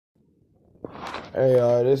Hey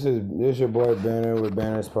y'all, this your boy Banner with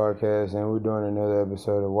Banner's Podcast, and we're doing another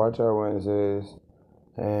episode of Watch Our Wednesdays,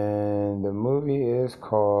 and the movie is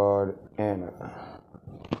called Anna.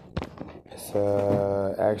 It's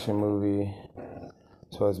a action movie.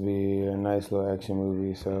 It's supposed to be a nice little action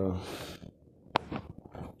movie, so.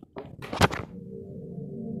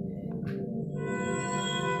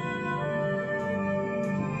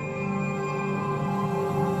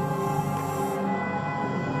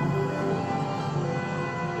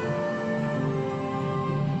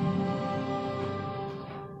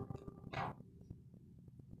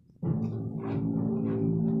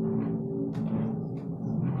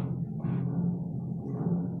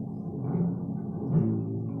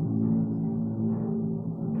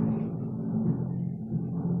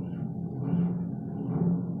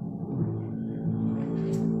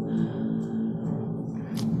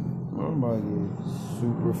 I'm about to get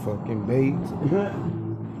super fucking baked. I'm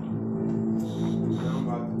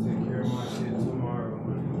about to take care of my shit tomorrow.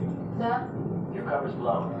 Dad? Your cover's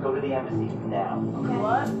blown. Go to the embassy now. Okay.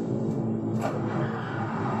 What? I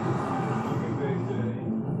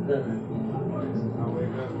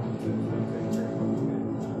wake up and take care of my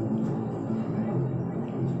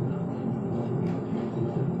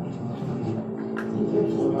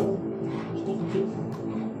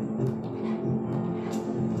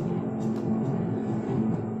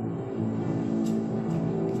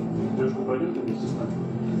Девушку пойдете вместе с нами?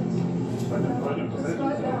 Пойдем,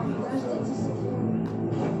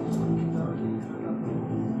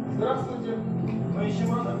 Здравствуйте. Мы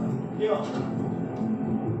ищем Анну. Леон.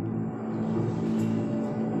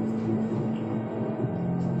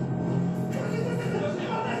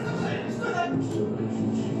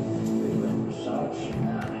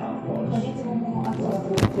 Скажите ему о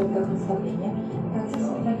представления. Процесс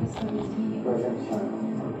для представления.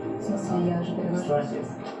 В смысле, я же перевожу.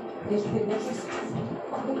 Я же перевожу.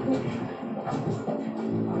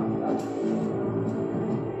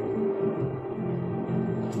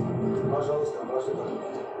 Пожалуйста, ваши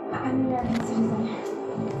документы. American citizen.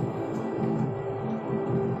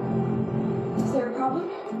 Is there a problem?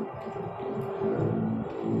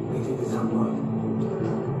 Идите за мной.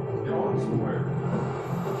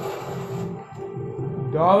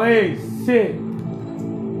 Dolly, sit.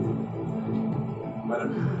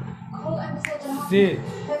 Madam. Call embassy. Sit.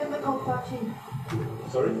 Tell him to call Fachi.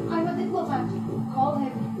 Sorry? I'm a diplomat. Call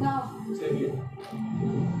him now. Stay here.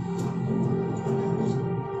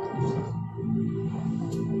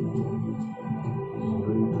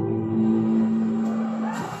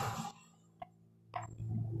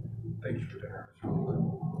 Thank you for dinner.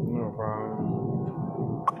 No problem.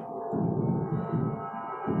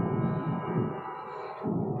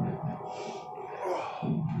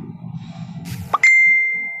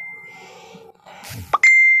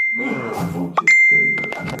 I want you to deliver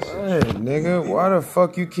a message. Hey, nigga, why the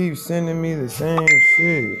fuck you keep sending me the same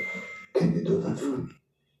shit? Can you do that for me?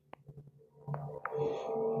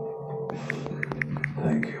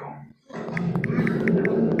 Thank you.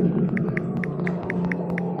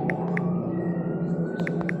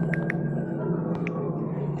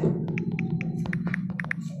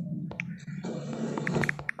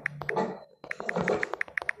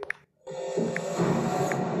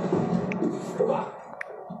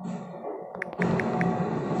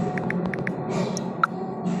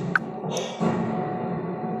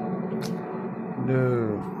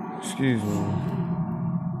 Dude, excuse me.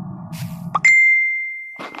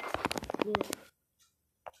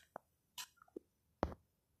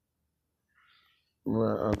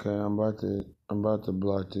 Right, okay, I'm about to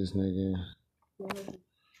block this nigga.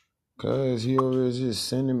 Cause he over there just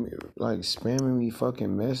sending me, like, spamming me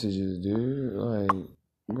fucking messages, dude. Like,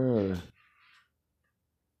 bruh.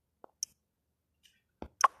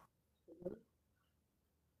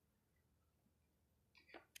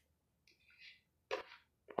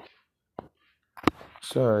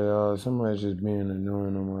 Sorry, y'all. Somebody's just being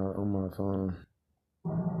annoying on my phone.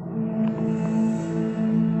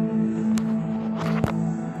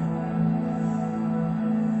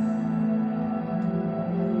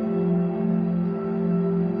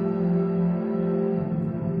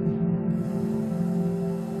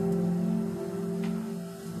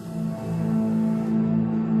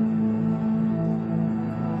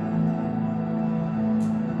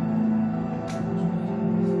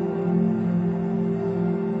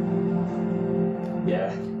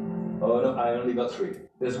 Yeah. Oh no, I only got 3.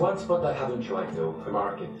 There's one spot I haven't tried though, a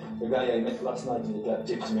market. The guy I met last night in the cab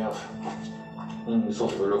tipped me off. It's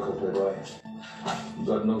sort of a local playboy.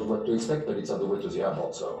 God knows what to expect, but it's on the way to the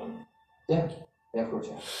airport, so... Yeah, of course,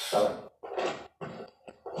 yeah. Bye-bye.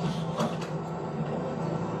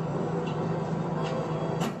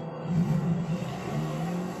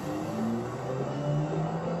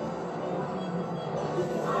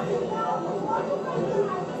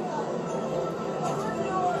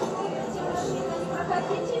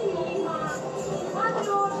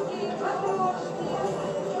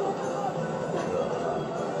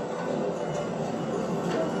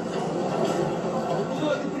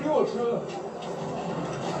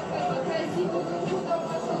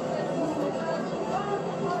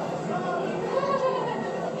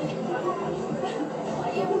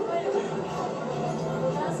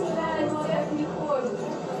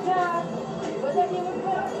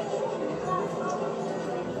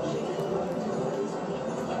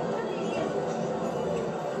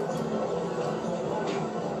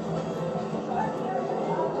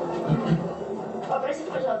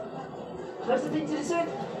 Что ты интересует?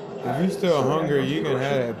 If you're still hungry, you can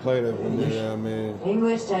have that plate up in there, man.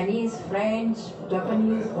 English, Chinese, French,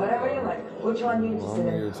 Japanese, whatever you like. Which one you I'm interested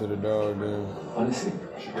gonna in? give it to the dog, then. Honestly,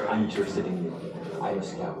 I'm interested in you. I'm a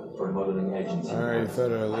scout for a modeling agency. I already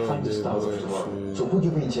fed her a I little find the bit, stars but of tomorrow. shit. So would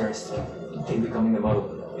you be interested in becoming a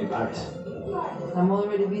model in Paris? I'm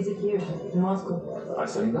already busy here in Moscow. Are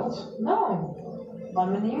selling dolls? No,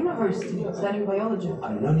 I'm in the university studying biology.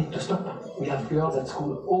 No need to stop. We have girls at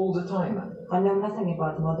school all the time. I know nothing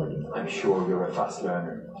about modeling. I'm sure you're a fast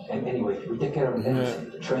learner. And anyway, we take care of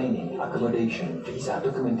everything. Training, accommodation, visa,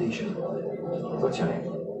 documentation. What's your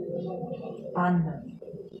name? Anna.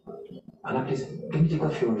 Anna, please, can you take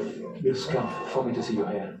off your scarf for me to see your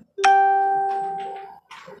hair?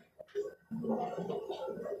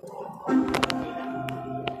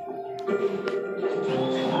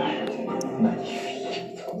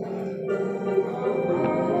 Magnifique.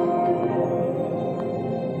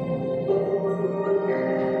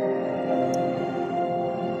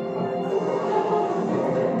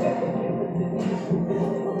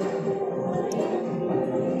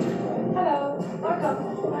 Hello,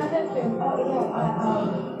 welcome. I help you.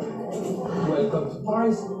 Welcome to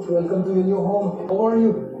Paris. Welcome to your new home. How are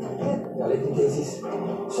you? Quality cases.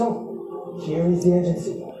 So, here is the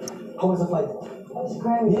agency. How was the flight? That's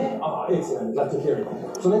great. Yeah? Ah, excellent. Glad to hear it.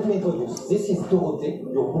 So let me introduce. This is Dorothée,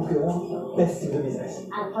 your booker, best in the business.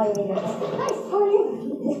 I'm calling you. Nice party.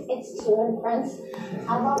 It's true and friends.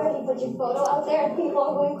 I've already put your photo out there and people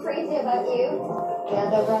are going crazy about you. The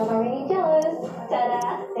other girls are really jealous.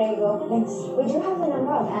 Ta-da. There you go. Thanks. We do have the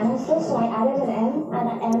number of Anna's still, so I added an M and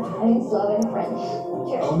an M in Slovak and French.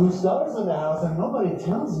 Cheers. Our new stars in the house and nobody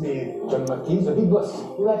tells me. John McKee's the big boss.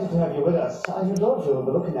 Delighted to have you with us. And your daughter will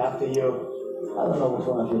be looking after you. I don't know which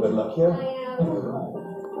one of you got luck here. I am.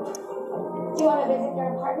 Do you want to visit your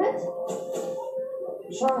apartment?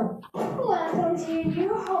 Sure. Welcome to your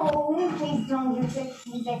new home. Please don't use the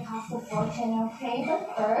keys, they cost a fortune, okay? But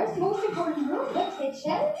first, most important room, the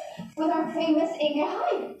kitchen, with our famous Inge.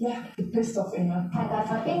 Hi. Yeah, pissed off, Inga. I got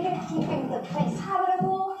our Inge keeping the place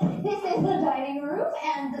habitable. This is the dining room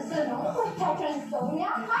and the salon with Petra and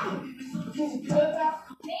Sonia. Hi. Thank you,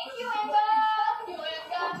 Inge.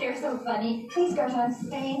 They're so funny. These girls are in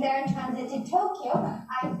Spain. They're in transit to Tokyo.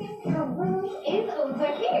 I think your room is over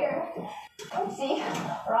here. Oopsie.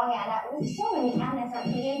 Wrong Anna. With so many Annas at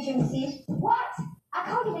the agency. What? A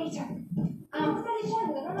calculator.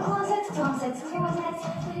 Closet.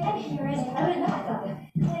 And here is another.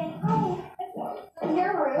 And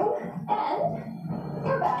your room and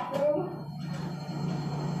your bathroom.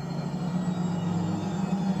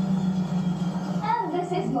 And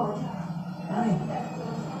this is Mona. Hi.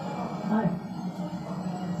 Hi.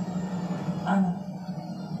 Anna.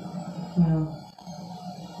 Well,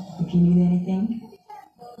 if you need anything,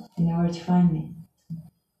 you know where to find me.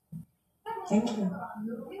 Thank you.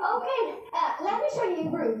 Okay, let me show you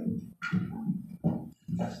your room.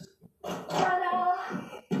 Ta-da!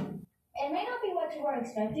 It may not be what you were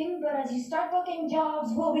expecting, but as you start booking jobs,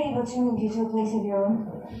 we'll be able to move you to a place of your own.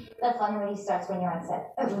 The fun really starts when you're on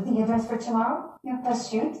set. The address for tomorrow? Your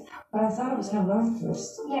first shoot? But I thought I was gonna learn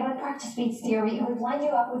first. Yeah, but practice beats theory. We've lined you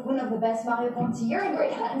up with one of the best Mario Ponzi. You're in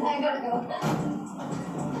great hands. I gotta go.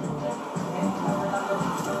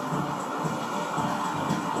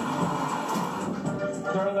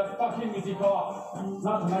 Turn that fucking music off. It's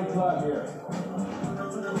not a nightclub here.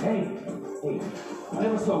 Hey. I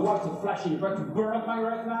never saw white so flashy. You try to burn up my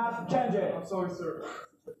retina? Change it. I'm sorry, sir.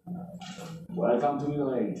 Welcome to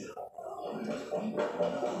Middle Age.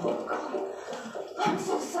 I'm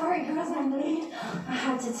so sorry, girls. I'm late. I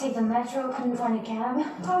had to take the metro. Couldn't find a cab.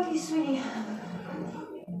 How are you, sweetie?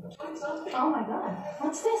 Oh my God.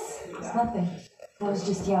 What's this? It's nothing. I was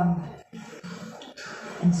just young.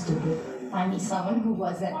 And stupid. Find me someone who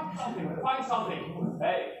wasn't. Find something.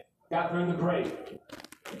 Hey, Catherine the Great.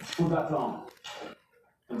 Put that on.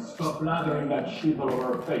 And stop lathering that shit all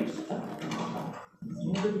over her face.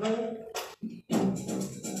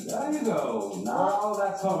 There you go. Now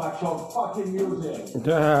that's some actual fucking music.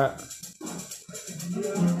 Get out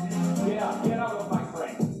of my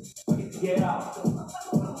frame. Get out.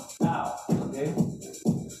 Now, okay?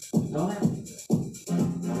 Don't it?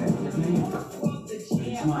 Okay, let me in.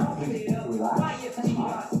 It's mine. Please, relax. It's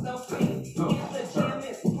mine. Look, turn.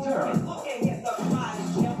 So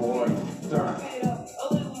boring. Turn.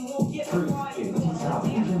 Push him out.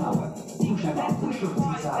 Push him out. Push him out. Push your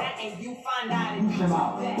teeth out. Push him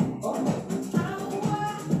out. Okay.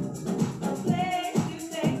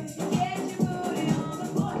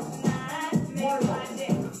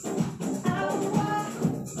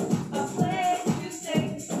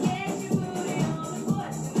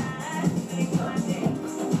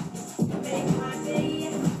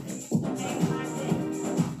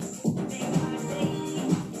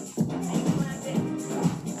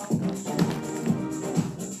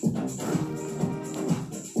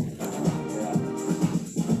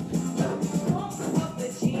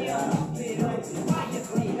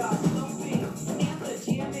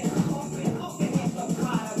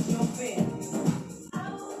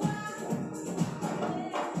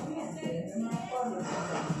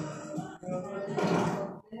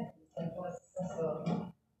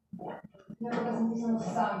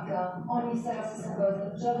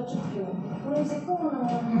 già faccio più. Un secondo non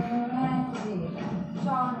è così.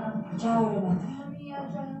 Ciao Anna. Ciao Renata. Mia,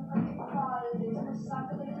 cioè non capisco fare, devo un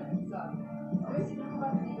sacco delle canzoni. Dovessi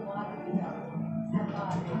preoccuparti di male,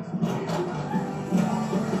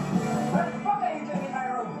 What the fuck are you doing in my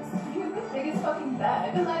room? You have the biggest fucking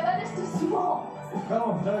bed. And my bed is too small. Come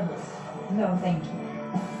on, Douglas. No, thank you.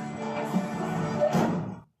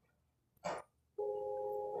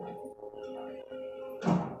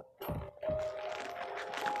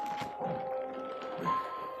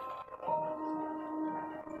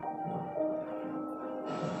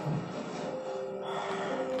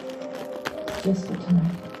 Just for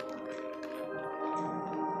tonight.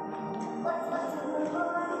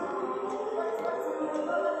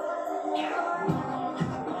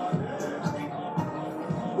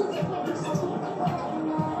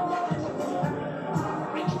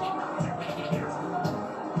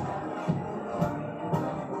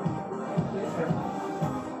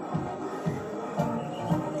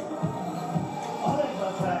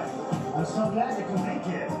 I'm so glad you could make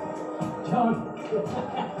it. John,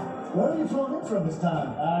 Where are you flown in from this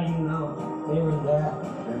time? you know, here and there.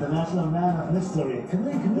 International man of mystery. Come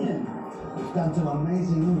in. We've got some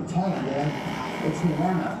amazing new talent there. It's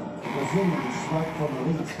Milana, Brazilian strike from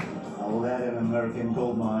elite. Oh, that an American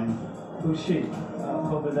gold mine. Who's she?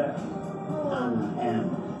 Over there. Anna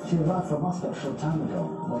M. She arrived from Moscow a short time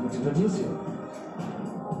ago. Want me to introduce you?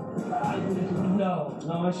 No,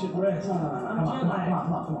 I should rest. No.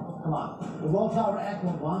 Come on. The Wallflower Act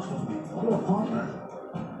won't launch with me. You're a partner.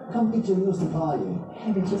 Come meet your new supplier.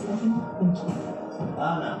 Maybe just like him. Thank you.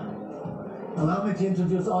 Anna, allow me to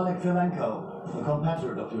introduce Oleg Filenko, a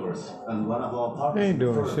competitor of yours, and one of our They partners. ain't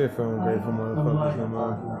doing shit for ungrateful motherfuckers no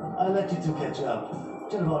more. I'll let you two catch up.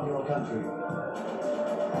 Tell about your country.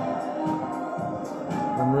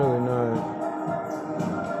 I'm really not.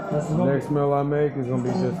 The next meal I make is gonna be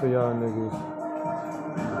just for y'all niggas.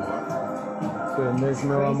 So the next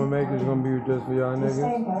meal I'm gonna make is gonna be just for y'all You stay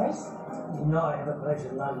niggas. in Paris? No, I have a place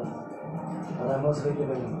in London. But I mostly live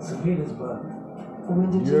in St. Petersburg.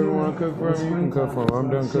 When did You ever wanna cook for me? You can cook for me. I'm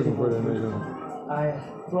done cooking for that nigga. I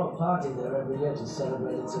throw a party there every year to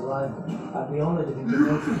celebrate its arrival. I'd be honored if you could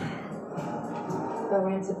make it. Go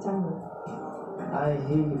in September. I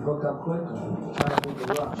hear you book up quickly. Try to make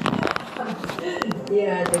a rush.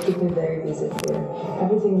 Yeah, they keep me very busy here.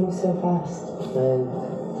 Everything moves so fast.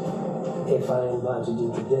 And if I invited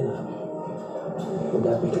you to dinner, would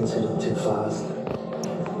that be considered too fast?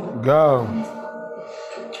 Go.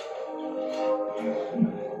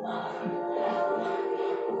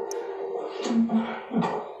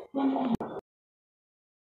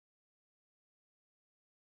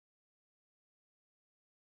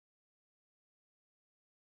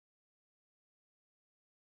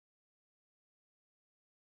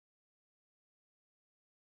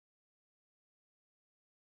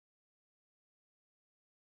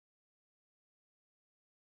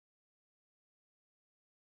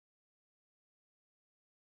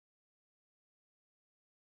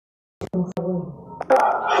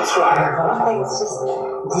 That's right. I think it's just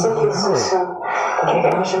simply some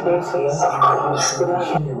recognition basis of course.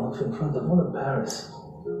 In front of all of Paris.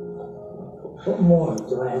 What more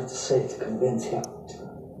do I have to say to convince you?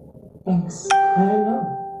 Thanks. I don't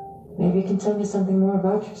know. Maybe you can tell me something more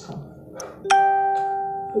about yourself.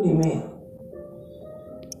 What do you mean?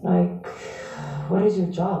 Like, what is your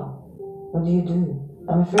job? What do you do?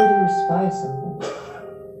 I'm afraid you're a spy or something.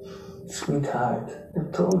 Sweetheart,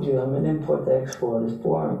 I've told you I'm an import-export. It's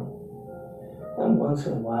boring. And once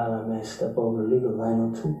in a while I may step over legal line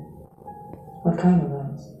or two. What kind of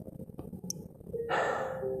lines?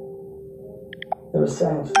 There are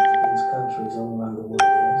sanctions against countries all around the world,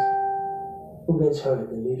 yes? Who gets hurt?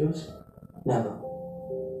 The leaders? Never.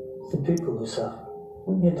 It's the people who suffer.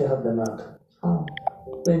 I'm here to help them out. Oh.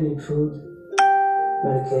 They need food,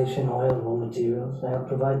 medication, oil, raw materials. I'll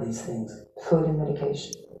provide these things. Food and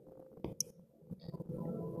medication.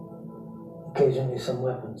 Occasionally some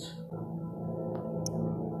weapons.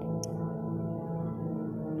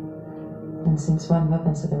 And since when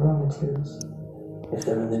weapons are the raw materials? If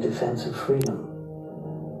they're in the defense of freedom.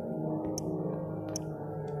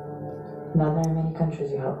 Not very many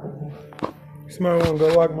countries you're helping me. Somebody wanna go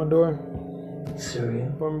lock my door?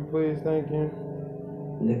 Syria. For me, please, thank you.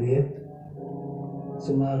 Libya.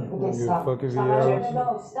 Somalia. Okay, Give a stop. fuck if Stop, you Roger. ask.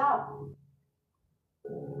 No, stop.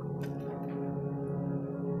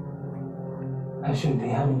 I shouldn't be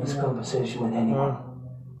having this conversation with anyone.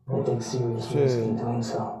 I take serious risk in doing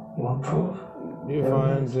so. You want proof? You're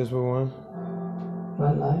fine, just for one.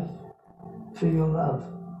 My life? For your love.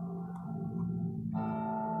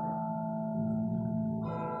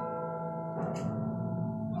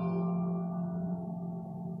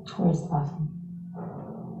 Where's the bathroom?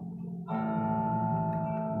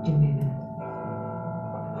 Give me a minute.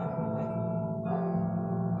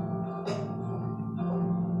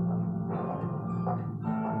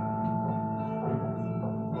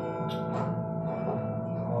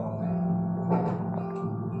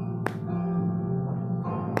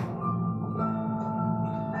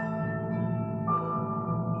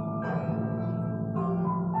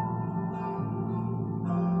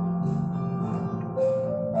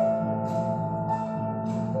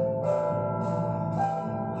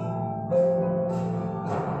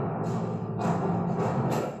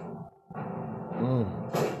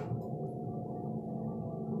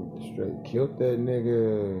 Straight killed that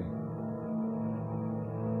nigga.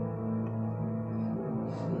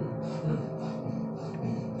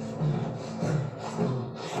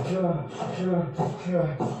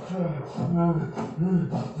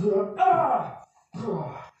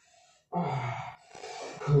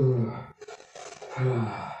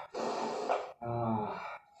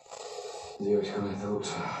 Девочка, ну это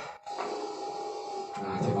лучше.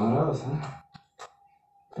 Тебе понравилось, а?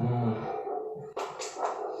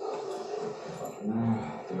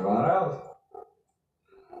 Тебе понравилось?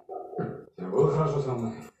 Тебе было хорошо со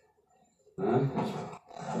мной? А?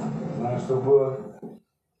 Знаешь, что было?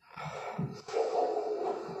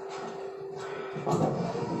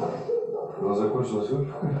 Но закончилась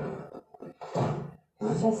выпивка.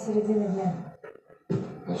 Сейчас середина дня.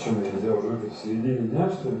 А что, мне нельзя уже выпить в середине дня,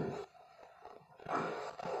 что ли?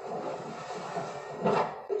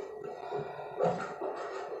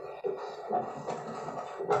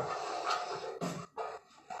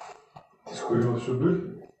 Ты скурила всю дурь?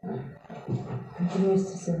 Это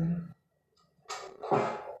вместе со мной.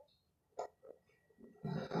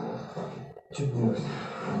 Что делать?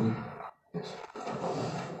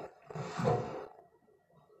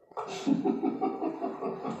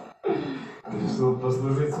 Ты решил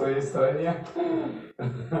послужить своей стране?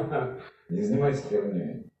 Не занимайся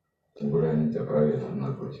херней. Тем более они тебя проверят на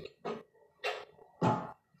наркотики.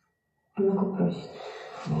 Могу просить.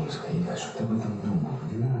 Малышка, я что ты об этом думал?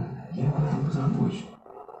 Не надо. Я об этом позабочусь.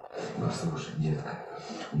 Послушай, детка,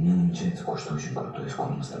 у меня намечается кое-что очень крутое. Скоро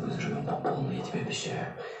мы с тобой заживем по полной, я тебе обещаю.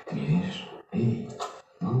 Ты мне веришь? Эй,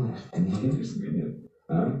 малыш, ты не веришь мне, нет?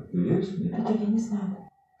 А? Ты веришь мне? Петр, я не знаю.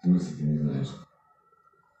 В смысле ты не знаешь?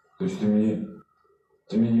 То есть ты мне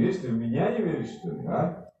не веришь? Ты в меня не веришь, что ли,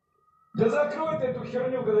 а? Да закрой ты эту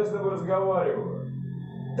херню, когда я с тобой разговариваю.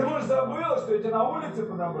 Ты, может, забыла, что я тебя на улице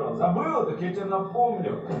подобрал? Забыла? Так я тебе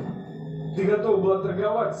напомню. Ты готова была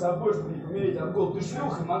торговать с собой, чтобы не помереть от голода. Ты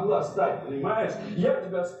шлюхой могла стать, понимаешь? Я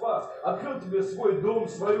тебя спас, открыл тебе свой дом,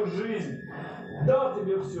 свою жизнь. Дал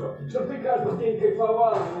тебе все, чтобы ты каждый день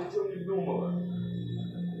кайфовала и ни о чем не думала.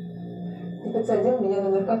 Ты подсадил меня на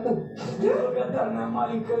наркоту. Ты благодарная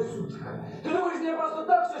маленькая сучка. Ты думаешь, мне просто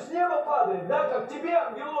так все с неба падает, да, как тебе,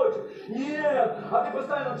 ангелочек? Нет, а ты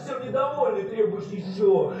постоянно всем недовольный, требуешь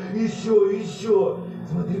еще, еще, еще.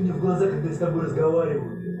 Смотри мне в глаза, когда я с тобой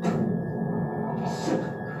разговариваю.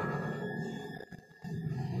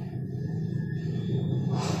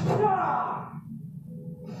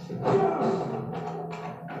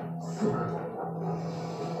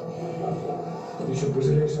 Ты еще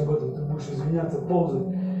пожалеешь об этом, ты будешь извиняться, ползать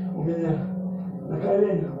у меня на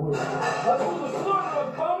коленях будешь. Откуда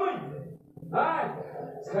сложно помыть? А?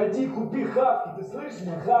 Сходи, купи хавки, ты слышишь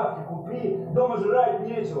меня? Хавки купи, дома жрать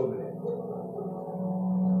нечего, блядь.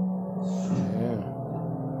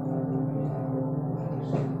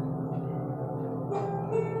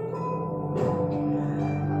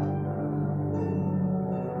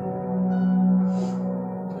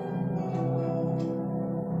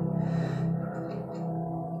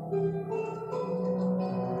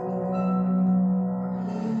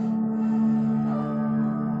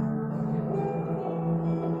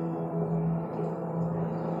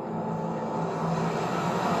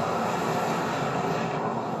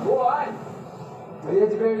 Я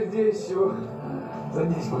тебя здесь все.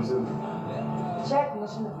 Садись, машина. Чайка,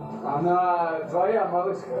 машина. Она твоя,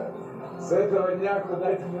 малышка. С этого дня,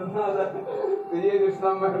 куда тебе надо, ты едешь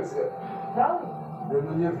на Мерсе. Правда? Да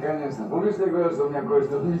ну нет, конечно. Помнишь, я говорил, что у меня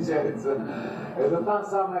кое-что намечается? Это та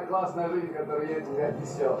самая классная жизнь, которую я тебе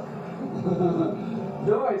обещал.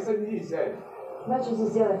 Давай, садись, сядь. Давай, что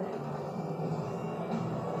здесь делаем?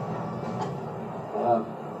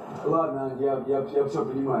 Ладно, я все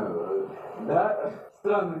понимаю. Да?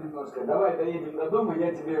 Странно немножко. Давай доедем до дома,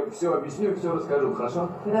 я тебе все объясню и все расскажу, хорошо?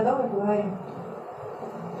 До дома поговорим.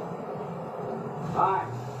 Ань,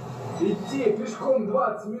 идти пешком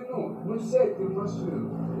 20 минут. Ну сядь ты в машину.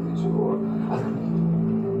 Ты чего?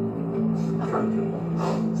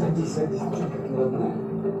 Садись, ты что, как не родная?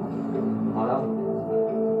 Madame.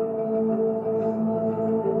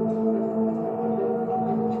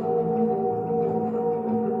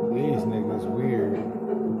 These niggas weird.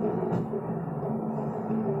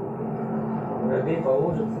 Воробей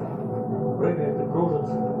положится, прыгает и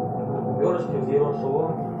кружится, перышки взъерошил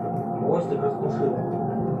он, мостик раскушил.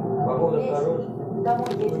 Погода хорошая.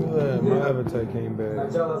 Yeah, my appetite came back.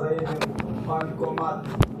 Сначала заедем в банкомат.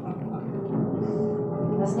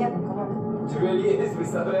 У нас нет банкомата. Теперь есть,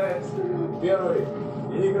 представляешь? Первый.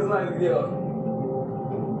 И Ника знает, где он.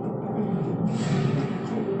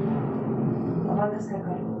 А банковская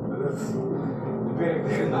карта? Теперь к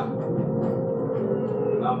хрена.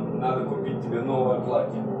 Нам надо купить тебе новое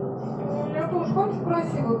платье. Лёгуш, хочешь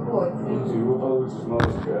красивый платье? Ну, ты его получишь,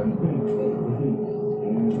 малышка.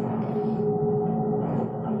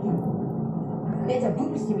 Петя,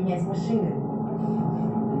 выпусти меня из машины.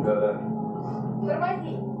 Да-да.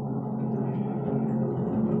 Тормози.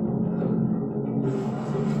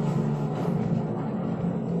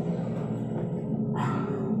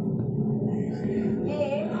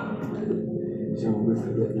 Все,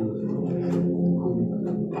 быстро дадим.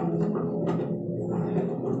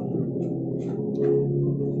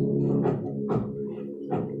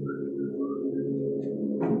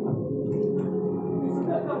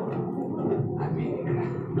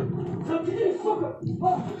 Заткнись, сука!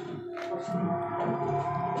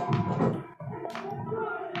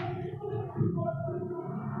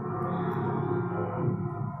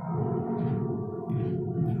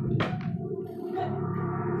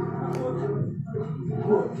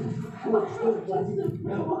 Вот что Владимир.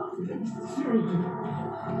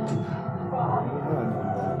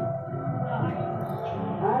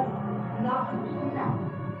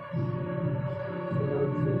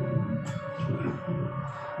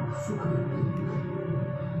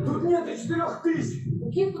 Тут нет и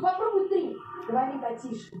 4000. Кир, ну попробуй 3. Говори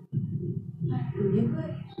потише. Ты мне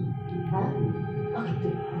говоришь? А? Ах ты.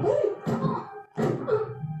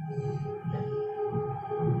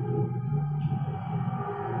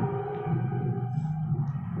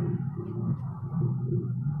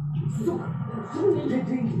 Сука, где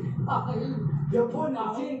деньги? Я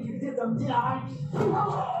понял, деньги, где там деньги?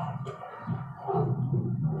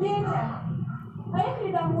 Петя,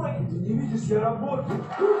 поехали домой. Ты не видишь, я работаю.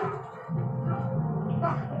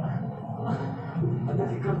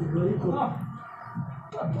 Отдай карты, говори код.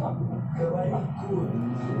 Говори код.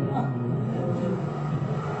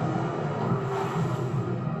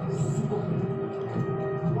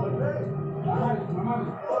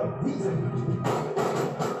 Нормально. Витя.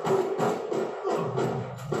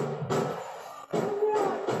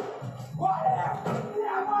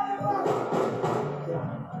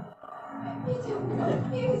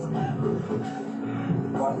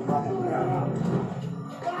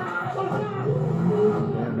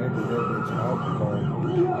 Man, they did that bitch out the car.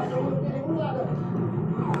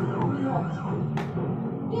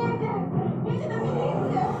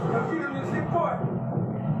 Я фильм не слепой.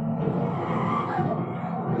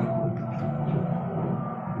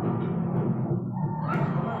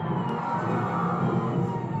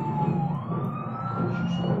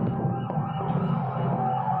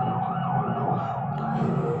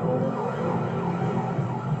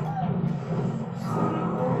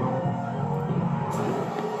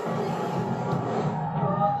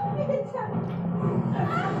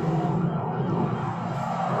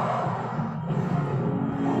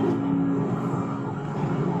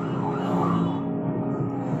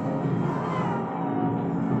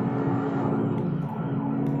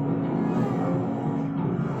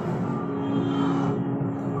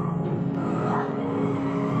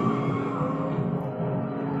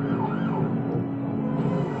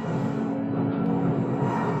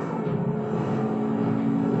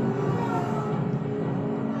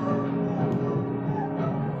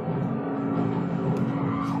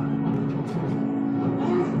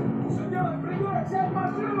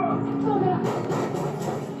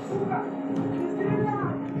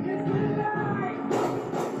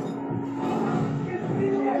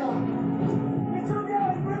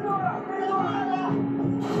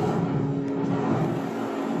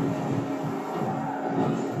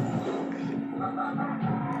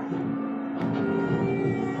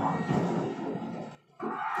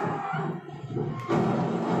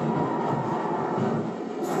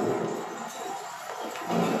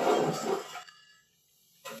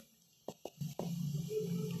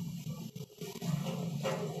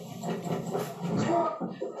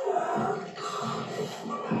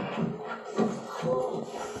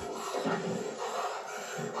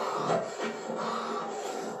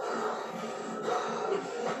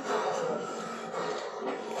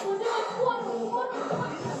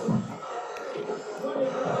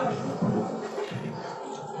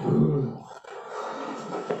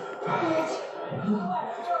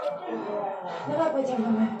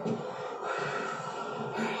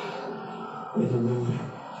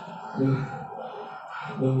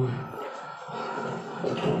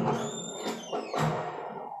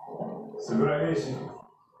 Собирай вещи.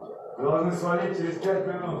 Должны свалить через 5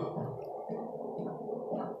 минут.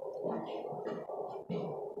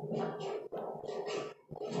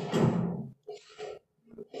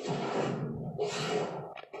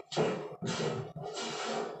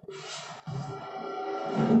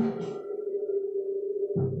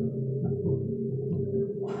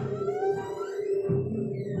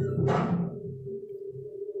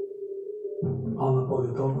 Anna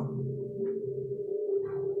Polyakova.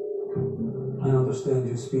 I understand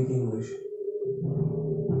you speak English.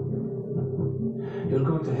 You're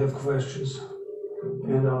going to have questions,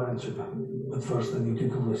 and I'll answer them. But first, I need you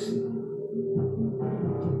to listen.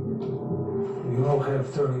 We all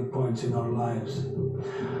have turning points in our lives.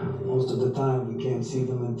 Most of the time, we can't see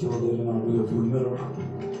them until they're in our rearview mirror.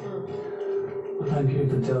 But I'm here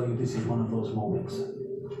to tell you this is one of those moments.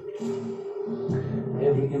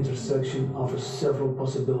 Every intersection offers several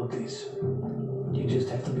possibilities. You just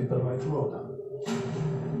have to pick the right road.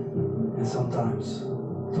 And sometimes,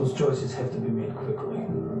 those choices have to be made quickly.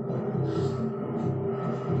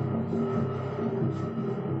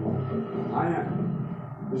 Аня,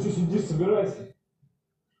 ты что сидишь, собирайся.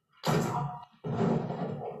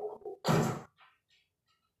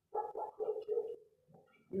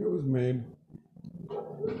 It was made.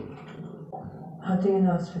 How do you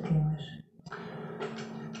know I speak English?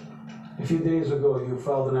 A few days ago, you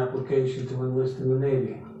filed an application to enlist in the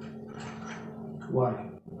Navy. Why?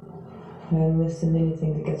 I enlist in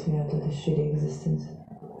anything that gets me out of this shitty existence.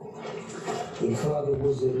 Your father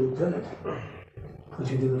was a lieutenant, but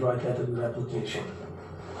you didn't write that in the application.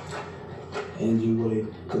 And you were a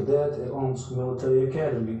cadet at Omsk Military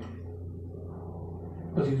Academy,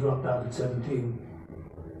 but you dropped out at 17.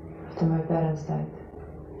 After my parents died.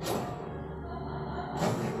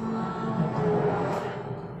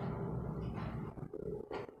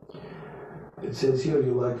 It says here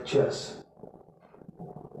you like chess.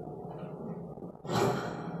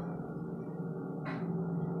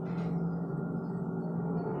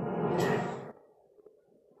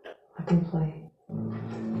 I can play.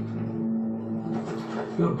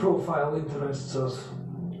 Your profile interests us.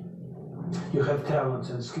 You have talents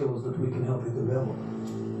and skills that we can help you develop.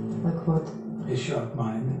 Like what? A sharp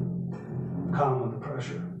mind, calm under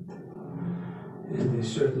pressure, and a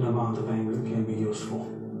certain amount of anger can be useful.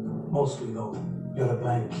 Mostly, though, you're a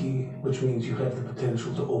blank key, which means you have the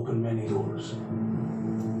potential to open many doors.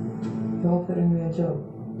 You're offering me a job.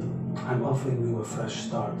 I'm offering you a fresh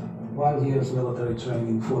start. 1 year's military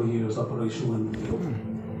training, 4 years operational in the field.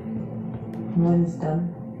 When it's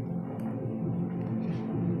done?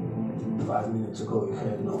 5 minutes ago, you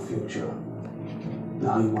had no future.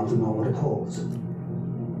 Now you want to know what it holds.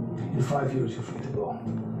 In 5 years, you're free to go.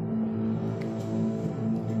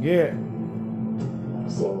 Yeah.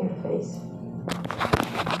 I've seen your face.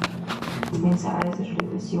 It means eyes are really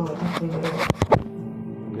with you. I don't figure it out.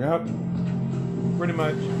 Yep. Pretty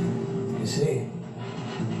much. You see,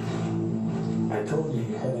 I told you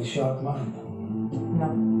you had a sharp mind. No.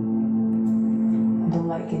 I don't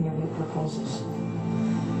like any of your proposals.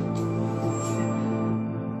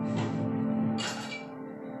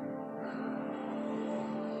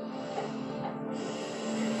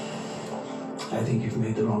 I think you've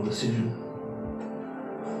made the wrong decision.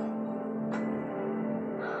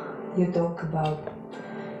 You talk about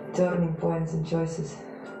turning points and choices.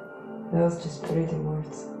 Those just pretty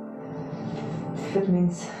words. If it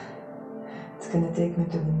means it's gonna take me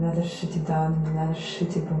to another shitty town and another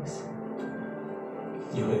shitty boss.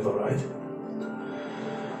 You have a right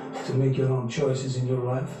to make your own choices in your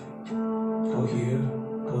life. Go here,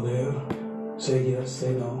 go there, say yes,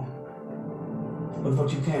 say no. But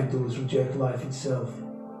what you can't do is reject life itself.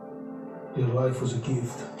 Your life was a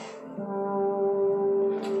gift.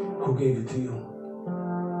 Who gave it to you?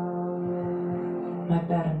 My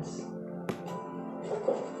parents.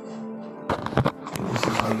 This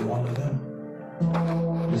is how you honor them.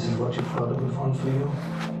 This is what your father would want for you.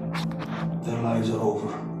 Their lives are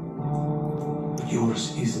over. But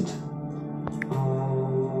yours isn't.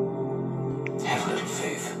 Have a little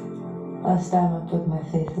faith. Last time I put my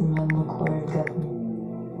faith in men, look where it got me.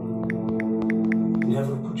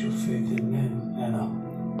 Never put your faith in men, Anna.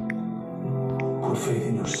 Put faith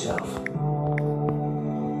in yourself.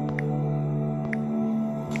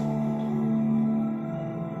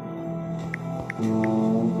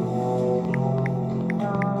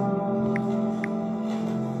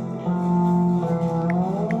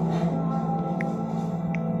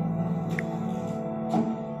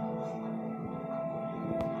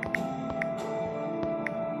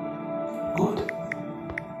 Good.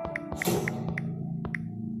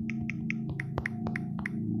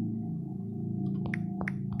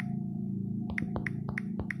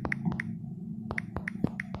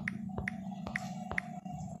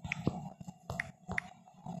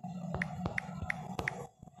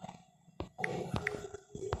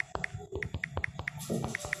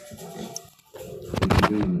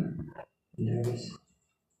 feeling Nervous.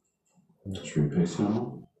 there? Should we pace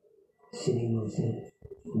now? Sitting with it.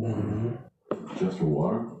 About an hour. Just for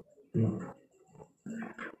water? No.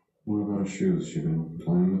 What about her shoes? She been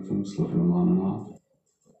playing with them, slipping them on and off?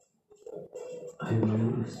 I'm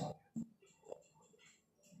nervous.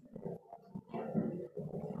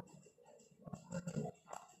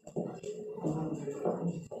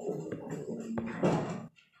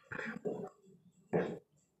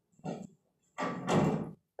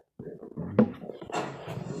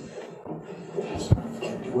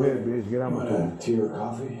 Go ahead, bitch. Get out my phone. Tea or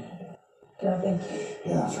coffee? No, thank you.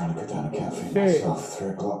 Yeah, I'm trying to cut down on caffeine Shit. myself. 3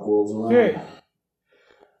 o'clock rolls around. Shit.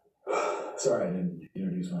 Sorry, I didn't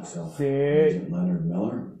introduce myself. Shit. Agent Leonard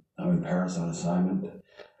Miller. I'm in Paris on assignment.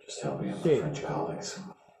 Just helping out my French colleagues.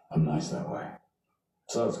 I'm nice that way.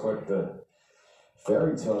 So it's quite the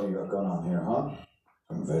fairy tale you got going on here, huh?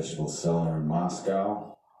 From a vegetable seller in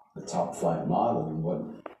Moscow, the top flight model in what,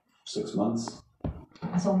 6 months?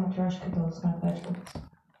 I saw my trash dolls, not vegetables.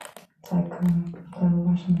 It's like little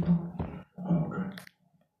Russian doll. Oh, okay.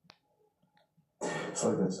 It's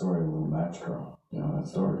like that story of the little match girl. You know that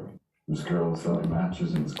story? This girl is selling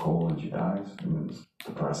matches and it's cold and she dies. And it's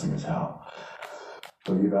depressing as hell.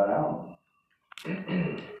 So you got out.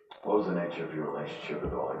 What was the nature of your relationship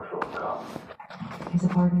with Oleg Filipkov? He's a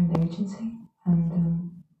partner in the agency,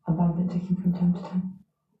 and I've been taking from time to time.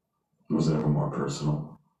 Was it ever more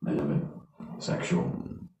personal, intimate, sexual?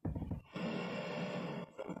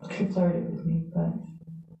 She flirted with me, but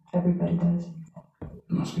everybody does. It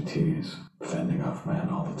must be tedious, fending off men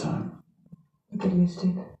all the time. Get used to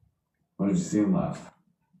it. When did you see him last?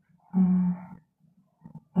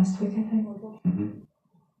 Last week, I think.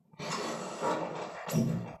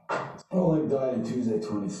 Oleg died on Tuesday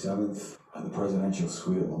 27th at the presidential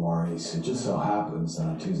suite at Lamar-East. It just so happens that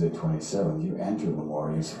on Tuesday 27th, you entered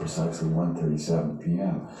Lamar-East at precisely 1:37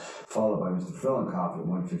 p.m., followed by Mr. Filinkoff at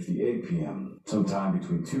 1:58 p.m. Sometime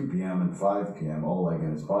between 2 p.m. and 5 p.m., Oleg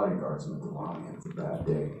and his bodyguards went to Lamar. It was a bad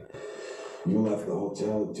day. You left the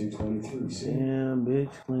hotel at 2:23, see? Damn,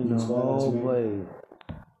 bitch, clean the whole place.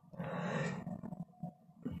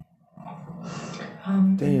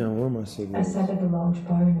 Damn, where my I cigarettes? sat at the lounge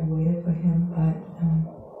bar and I waited for him, but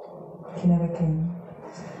he never came.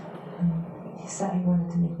 He said he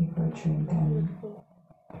wanted to meet me for a drink, and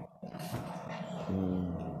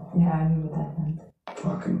yeah, I knew what that meant.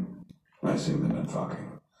 Fucking. I assume they meant fucking.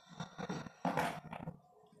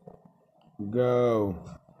 Go.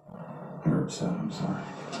 You're upset, I'm sorry.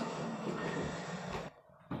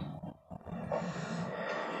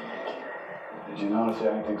 Did you notice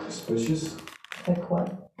anything suspicious? Like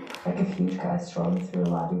what? Like a huge guy strolling through a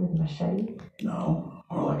lobby with a machete? No,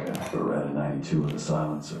 more like a Beretta 92 with a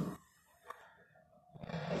silencer.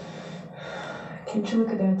 Can't you look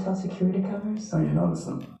at the hotel security cameras? Oh, you noticed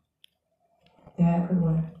them? Yeah,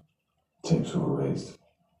 everywhere. Tapes were erased.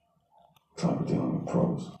 It's like we're dealing with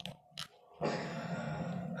pros.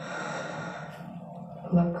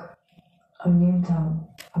 Look, I'm new in town.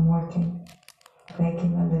 I'm working,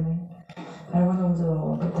 making a living. I don't want to lose it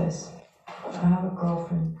all over this. I have a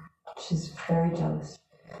girlfriend. She's very jealous.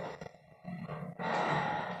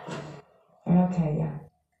 And okay, yeah.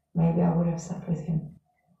 Maybe I would have slept with him.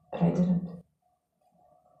 But I didn't.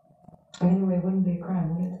 Anyway, it wouldn't be a crime,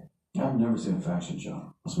 would it? I've never seen a fashion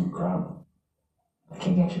show. Must be incredible. I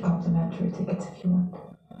can get you complimentary tickets if you want.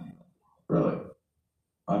 Really?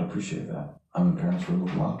 I'd appreciate that. I'm in Paris for a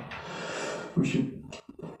little while. We should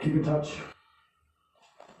keep in touch.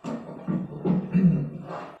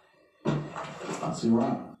 I'll see you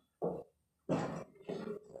around.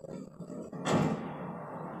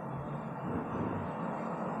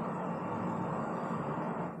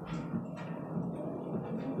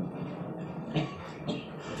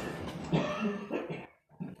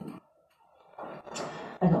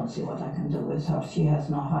 I don't see what I can do with her. She has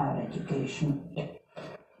no higher education.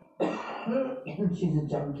 She's a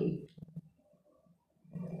junkie.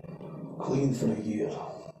 Clean for a year.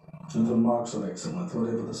 And the marks are excellent,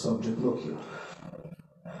 whatever the subject. Look here.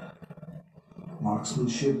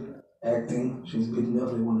 Marksmanship, acting, she's beaten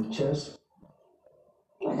everyone at chess.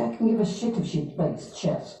 Like, I can give a shit if she plays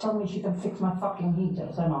chess. Tell me she can fix my fucking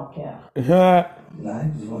heaters. I don't care.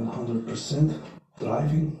 Live 100%.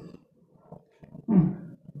 Driving.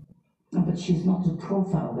 But she's not the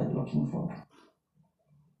profile we're looking for.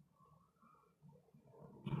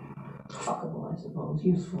 Fuckable, I suppose.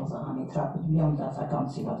 Useful as a honey trap, but beyond that, I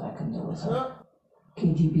can't see what I can do with her.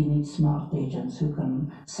 KGB needs smart agents who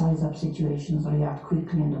can size up situations, react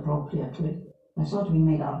quickly and appropriately. I thought we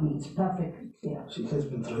made our needs perfectly clear. She has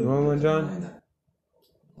been trained. You want one, John?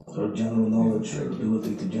 Her general knowledge, her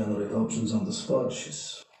ability to generate options on the spot,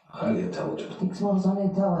 she's highly intelligent. Takes more than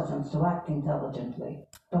intelligence to act intelligently.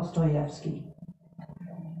 Dostoevsky.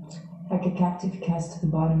 Like a captive cast to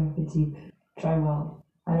the bottom of the deep. Try well.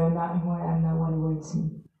 I know not who I am, not what awaits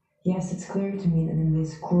me. Yes, it's clear to me that in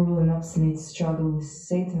this cruel and obstinate struggle with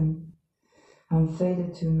Satan, I'm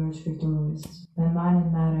fated to emerge victorious. My mind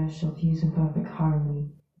and matter shall fuse in perfect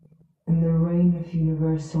harmony, and the reign of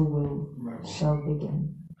universal will shall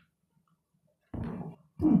begin.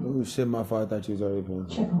 Oh shit, my fault. I thought you was already playing.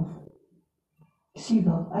 Chekhov.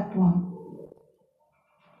 Seagull, Act 1.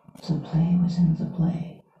 The play within the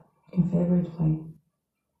play. Your favorite play.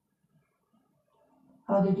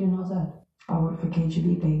 How did you know that? I work for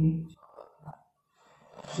KGB, baby.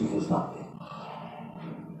 She is lucky.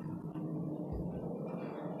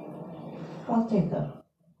 I'll take her.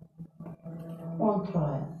 One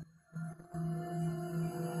try.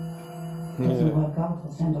 Doesn't work out,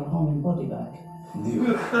 we'll send her home in body bag. If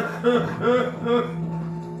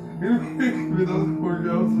it doesn't work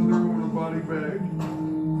out, send her home in a body bag.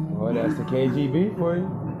 Well, that's the KGB for you.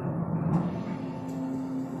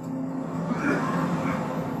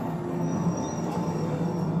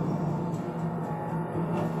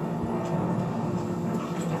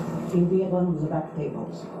 He'll be at one of the back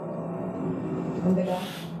tables. And the guy?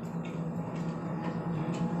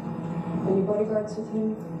 Any bodyguards with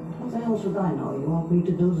him? What the hell should I know? You want me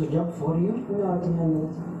to do the job for you? No, I can handle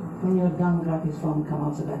it. When you're done, grab his phone, come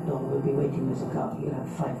out the back door. We'll be waiting with the car. You'll have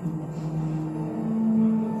 5 minutes.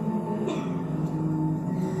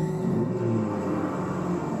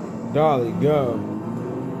 Dolly, go.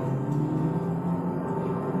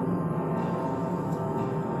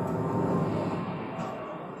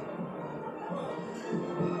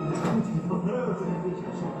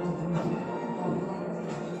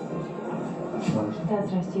 Да,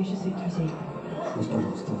 здрасте, я сейчас своих друзей.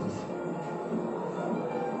 Пожалуйста.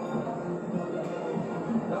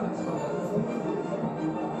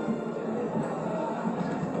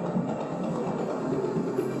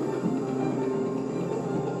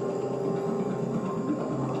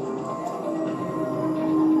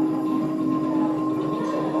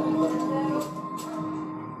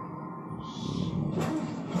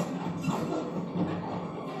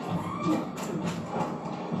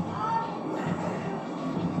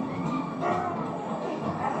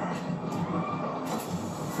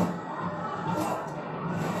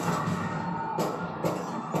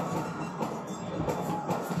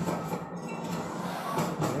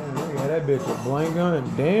 That bitch a blank gun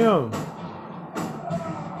and damn.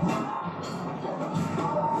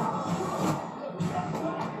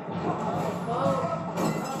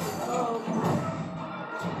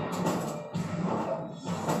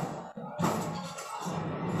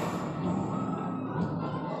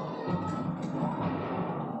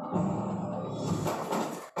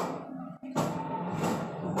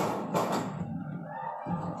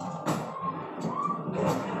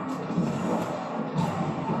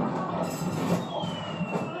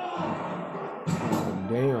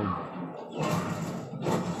 Damn.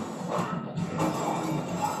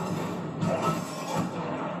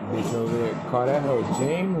 Bitch over there. Call that hoe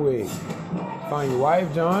Janeway. Find your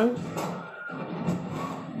wife, John?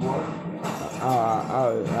 What?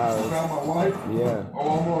 Found my wife? Yeah.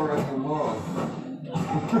 Oh, I'm already in love.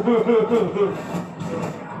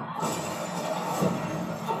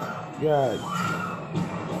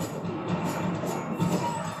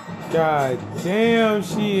 God damn,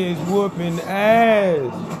 she is whooping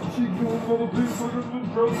ass. She doing all the big fuckers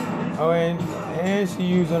with broken pieces. Oh, and she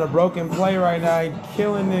using a broken play right now and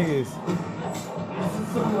killing niggas. This is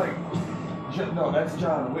something like, no, that's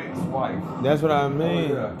John Wick's wife. That's what I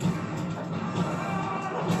mean. Oh, yeah.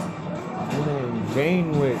 Her name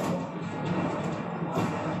Jane Wick.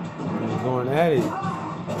 He's going at it.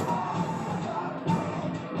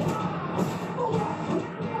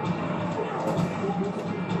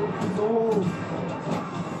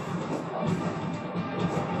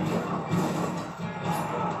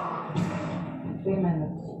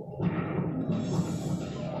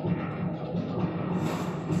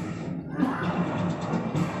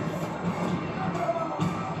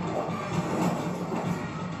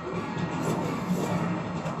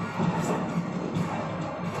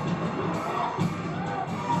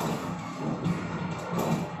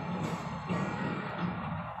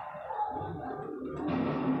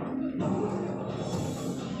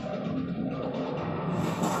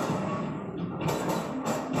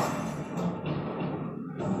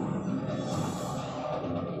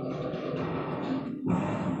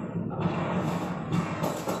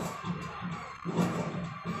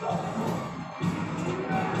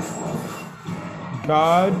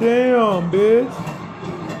 God damn,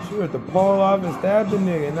 bitch. She ripped the pole off and stabbed the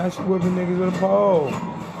nigga. Now she whipping niggas with a pole.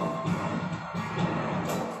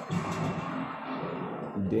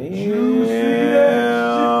 Damn.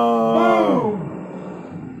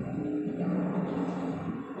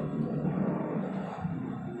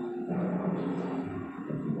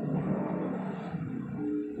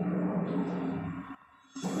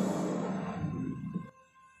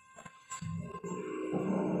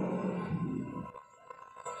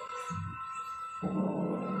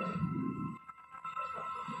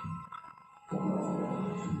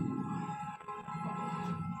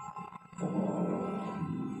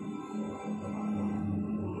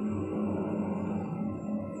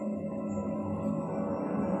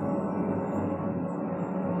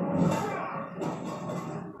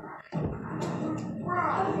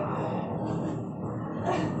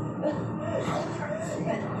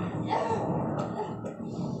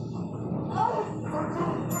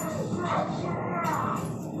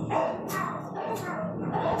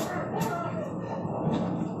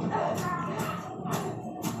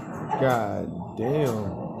 God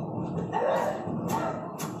damn.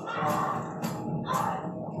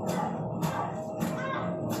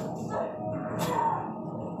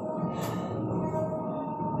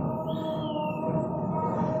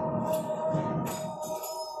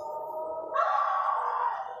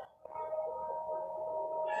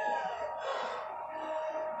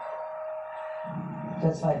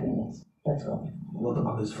 That's 5 minutes. Let's go. What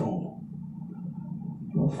about his phone?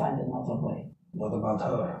 We'll find another way. What about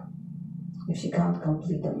her? If she can't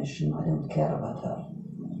complete the mission, I don't care about her.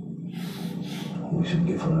 We should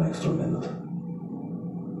give her an extra minute.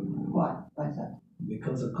 Why? Why is that?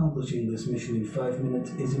 Because accomplishing this mission in 5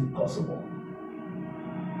 minutes is impossible.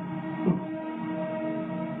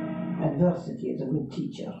 Adversity is a good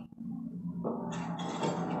teacher.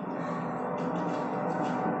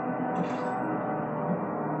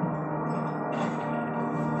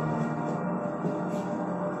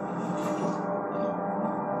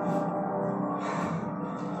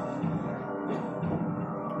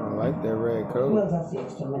 I like that red coat. Well, that's the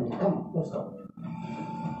extra minute. Come on, let's go.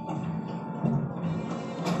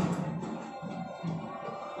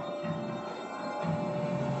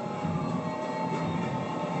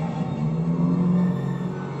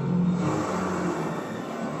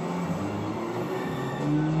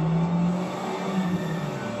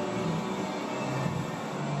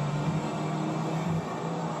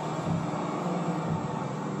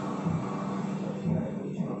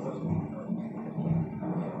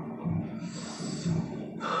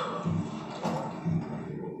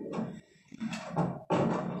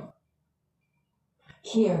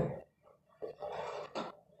 Here.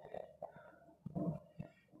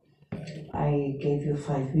 I gave you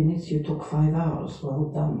 5 minutes, you took 5 hours.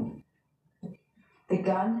 Well done. The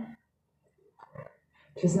gun?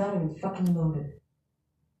 It was not even fucking loaded.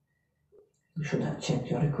 You should have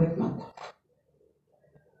checked your equipment.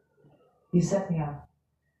 You set me up.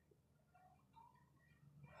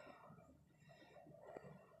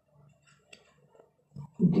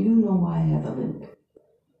 Do you know why I have a limp?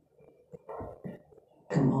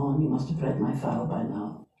 Come on, you must have read my file by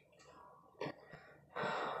now.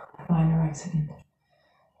 Minor accident.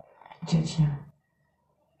 Chechnya.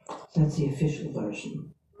 That's the official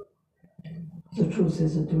version. The truth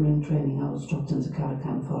is that during training I was dropped in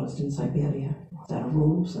Zakarakan forest in Siberia. There are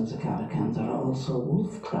wolves in Zakarakan. There are also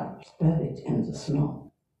wolf traps buried in the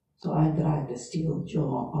snow. So I dragged a steel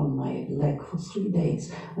jaw on my leg for 3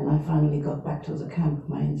 days. When I finally got back to the camp,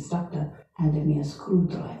 my instructor handed me a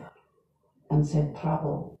screwdriver and said,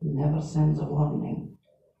 "Trouble never sends a warning."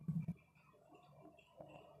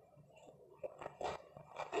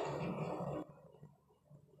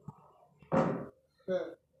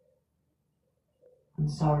 I'm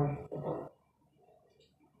sorry.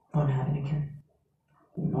 Won't happen again.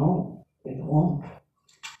 No, it won't.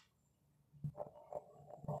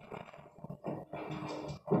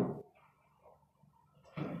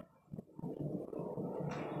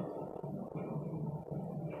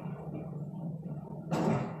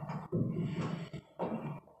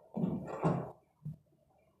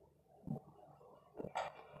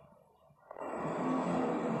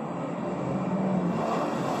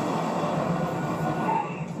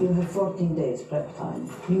 You have 14 days prep time.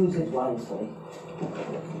 Use it wisely.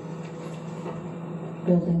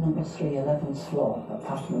 Building number 3, 11th floor,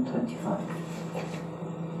 apartment 25.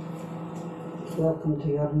 Welcome to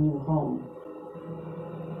your new home.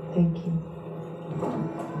 Thank you.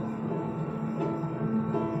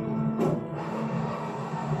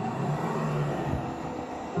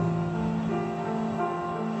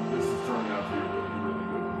 This is turning out to be a really, really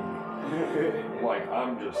good movie. Like,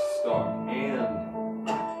 I'm just stuck and,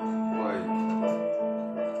 like...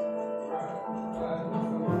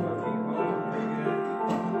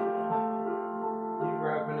 You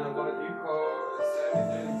rapping on what you call a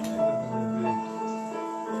Saturday.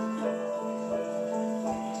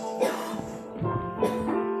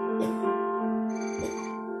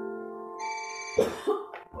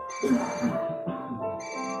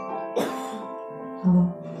 Hello?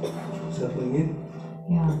 Settling in?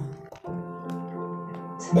 Yeah.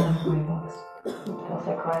 It's another cry box. Feels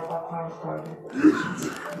like cry box hard started.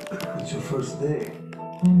 It's your first day.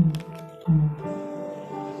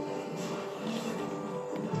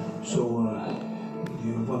 So, do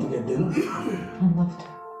you want to get dinner? I'd love to.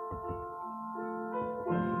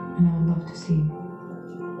 And I would love to see you.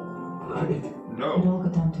 Right. No. We'd all go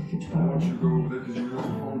down to Future Why Park. don't you go over there because you use your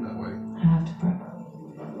phone that way? I have to prep.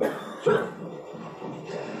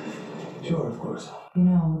 Sure, of course. You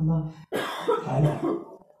know I would love. I know.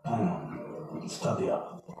 Study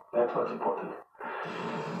up. That's what's important.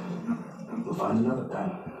 We'll find another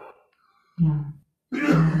time. Yeah.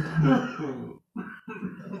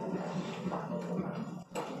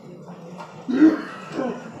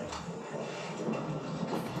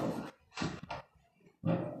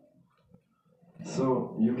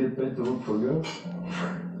 So, you get paid to look for girls?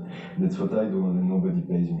 That's what I do and nobody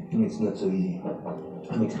pays me. It's not so easy.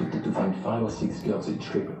 I'm expected to find 5 or 6 girls each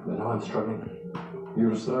trip, but now I'm struggling.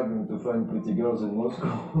 You're struggling to find pretty girls in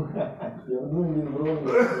Moscow. You're doing it wrong.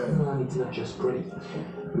 No, it's not just pretty.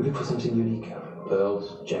 We look for something unique.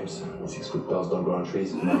 Pearls, gems, 6-foot pearls don't grow on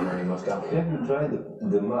trees, nowhere in Moscow. Have you tried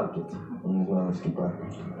the market in Izmailovsky Park?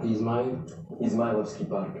 Izmailovsky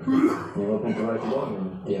Park. You want me to write it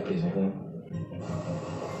down? Yeah, please. Yeah.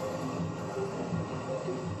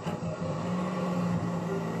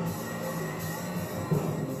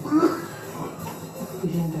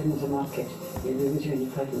 Please enter into the market. We'll be with you in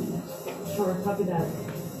 5 minutes. Sure, copy that.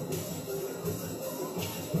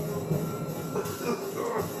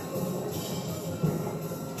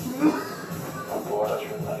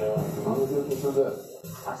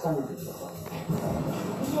 А сами ты что?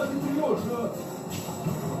 Куда ты плюешь, а?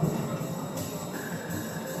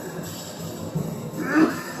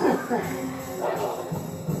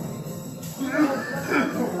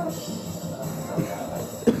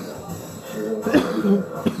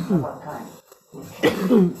 What kind?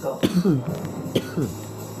 Go.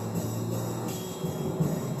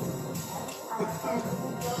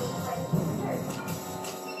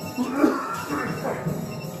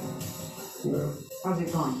 How's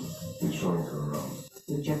it going? It's showing her around.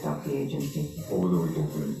 You checked out the agency. Over the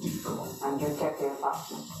weekend for the decal. And you checked the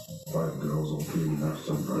apartment. 5 girls, all clean enough,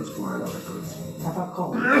 some birds flying out of goods. Have a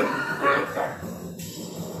call.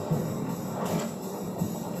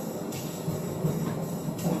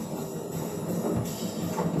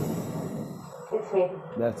 It's me.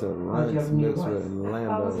 That's a How's lunch your new mixed wife? with I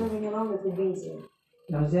was Lambo. living alone with the easy.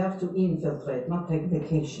 You're there to infiltrate, not take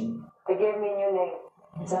vacation. They gave me a new name.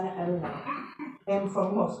 It's on M now. M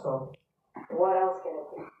for Moscow. What else can it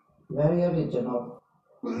be? Very original.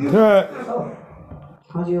 Oh,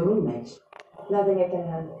 how's your roommates? Nothing I can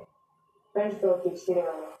handle. French girl keeps cheating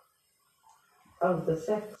on me. How's the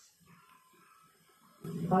sex?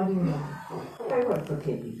 How do you know? I work for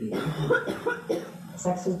KGB.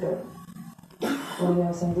 Sex is good. Want to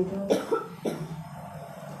know some details?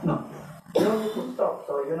 No. You don't need to stop,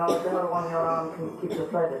 so you know the other one you're on to keep the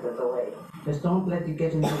predators away. Just don't let it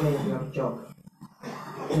get in the way of your job.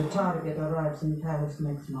 The target arrives in Paris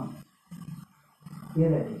next month. Be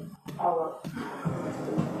ready. I will.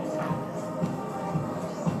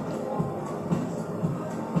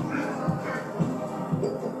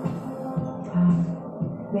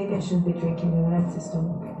 Maybe I shouldn't be drinking in an empty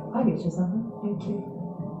stomach. I'll get you something. Thank you.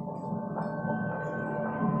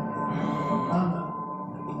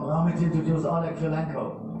 Allow me to introduce Oleg Filenko,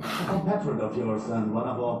 a compatriot of yours and one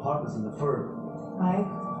of our partners in the firm. Hi.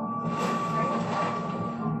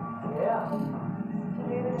 Yeah.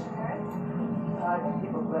 I can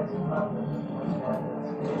keep a place in London.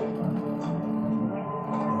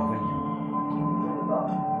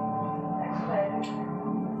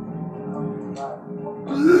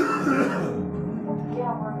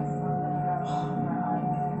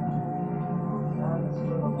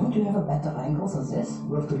 Don't you have a better angle than this?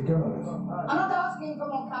 Where's the cameras? I'm not asking for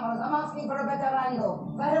more cameras, I'm asking for a better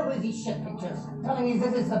angle. Better with these shit pictures. Telling me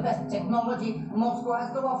this is the best technology Moscow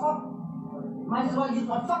has to offer? Might as well use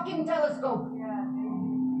my fucking telescope.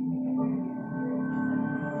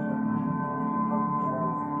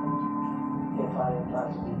 If I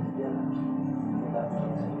invite you to dinner, that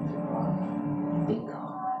means it's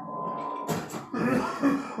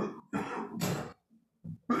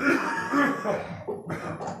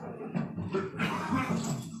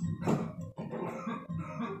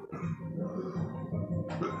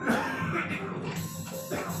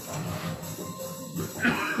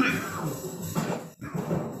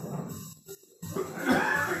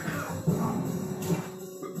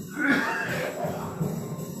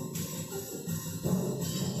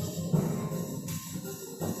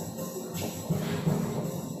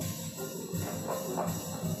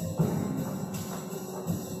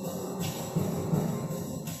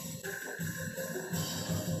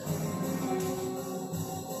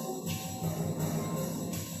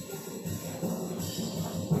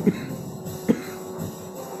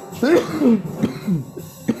I'm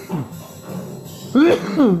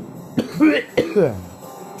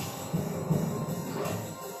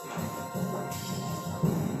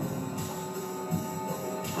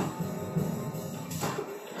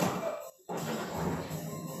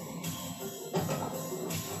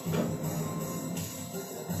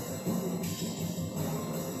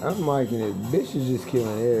liking it. Bitch is just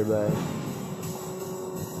killing everybody.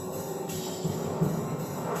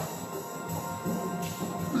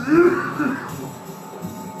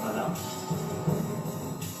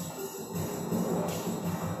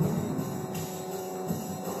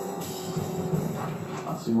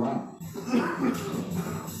 I'll see you around.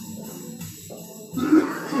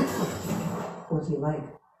 What's he like?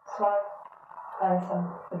 Smart, handsome,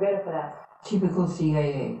 a beautiful ass. Typical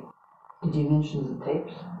CIA. Did you mention the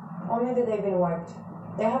tapes? Only that they've been wiped.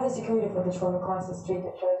 They have the security footage from across the street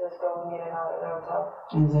that shows us going in and out of the hotel.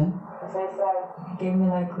 And then? As I said, he gave me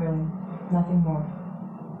like grilling, nothing more.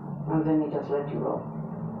 And then he just let you go.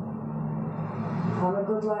 I'm a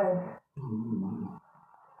good liar.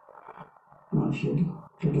 No, if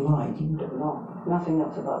you'd lied, you would have known. Nothing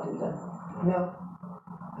else about it then? No,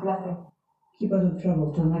 nothing. Keep out of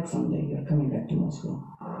trouble till next Sunday. You're coming back to Moscow.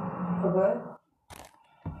 For good?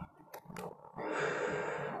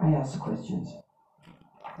 I ask the questions.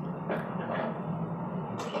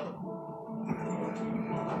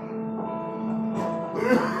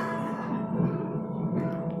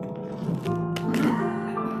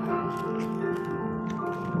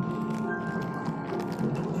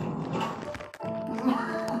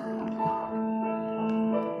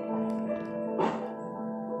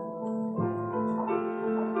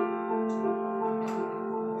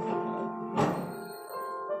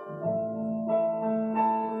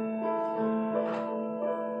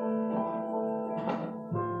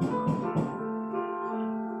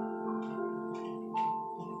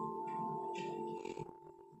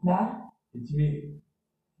 Да? It's me.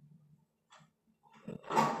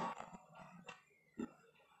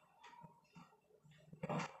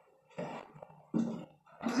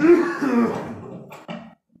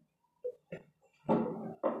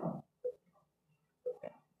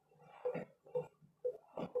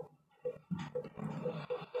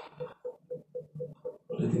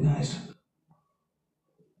 Pretty nice.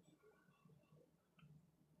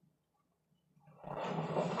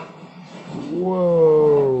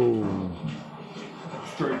 Whoa.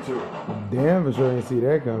 Straight to it. Damn, for sure didn't see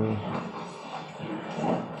that coming.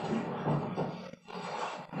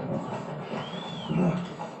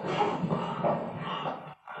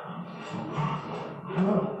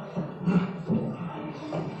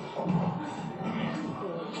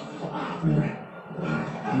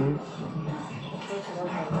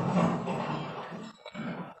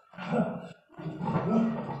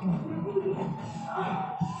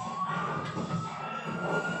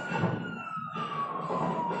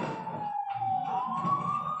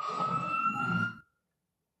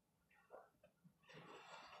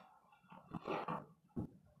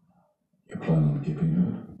 You plan on keeping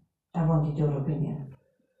her? I wanted your opinion.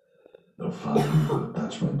 No family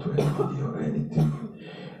attachment to anybody or anything.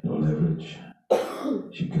 No leverage.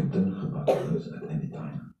 She can turn her back on us at any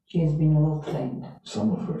time. She has been well trained.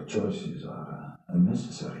 Some of her choices are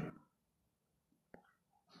unnecessary.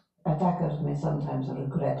 Attackers may sometimes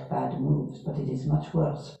regret bad moves, but it is much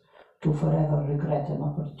worse to forever regret an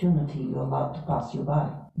opportunity you allowed to pass you by.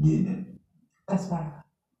 Yeah. Kaspar.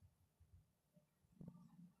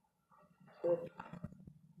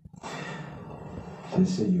 They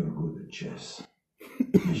say you're good at chess.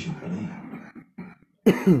 You should play.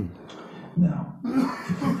 Now, if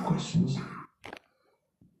you have questions.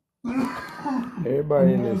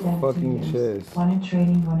 Everybody in this fucking chest. One in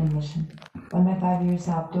training, one in mission. When my 5 years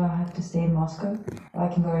up, do I have to stay in Moscow? Or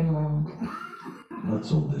I can go anywhere I want?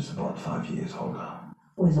 What's all this about 5 years, Olga?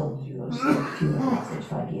 With all due respect, you have lasted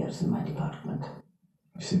 5 years in my department.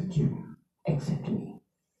 Except you. Except me.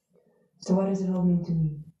 So what does it all mean to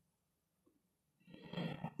me?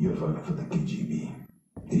 You've worked for the KGB.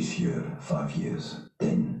 This year, 5 years.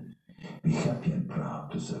 10. Be happy and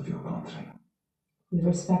proud to serve your country. With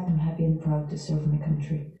respect, I'm happy and proud to serve my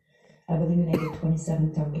country. I've eliminated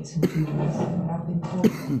 27 targets in 2 years, but I've been told.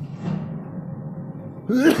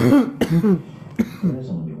 There is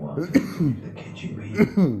only one thing to leave the KGB.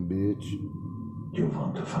 Bitch. You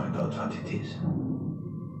want to find out what it is?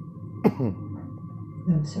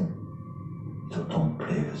 No, sir. So don't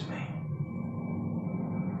play with me.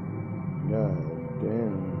 God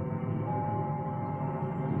damn.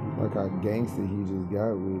 Like how gangster he just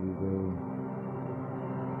got with it, though.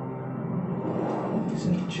 It's a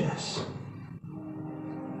chess.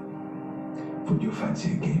 Would you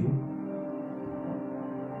fancy a game?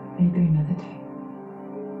 Maybe another day.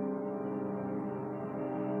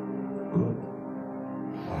 Good.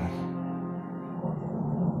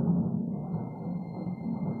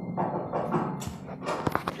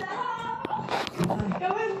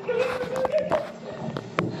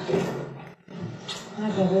 Hi,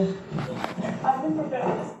 baby. I've been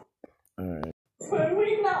preparing this Alright. for a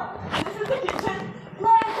week now. This is the kitchen.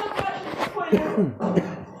 Lots of questions for you.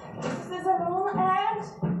 This is the room and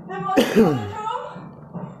the most important room.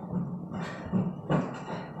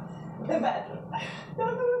 The bedroom.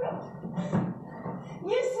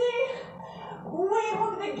 You see, we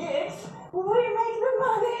book the gigs, we make the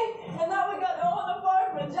money, and now we got our own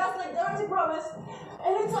apartment, just like Dorothy promised.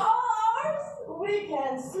 And it's all ours. We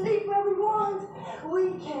can sleep where we want, we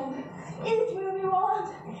can eat where we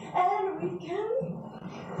want, and we can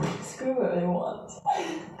screw where we want.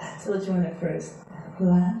 So what do you want at first?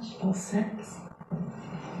 Lunch or sex?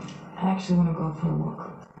 I actually want to go for a walk.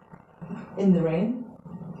 In the rain?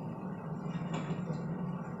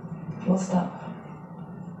 We'll stop.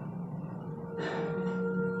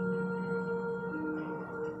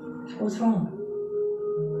 What's wrong?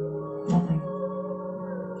 Nothing.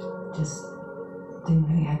 Just didn't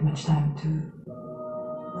really have much time to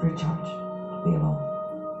recharge, to be alone.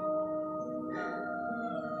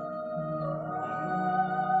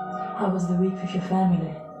 How was the week with your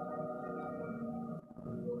family?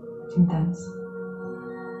 Intense.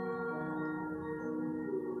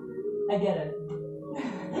 I get it.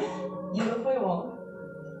 You go for a walk.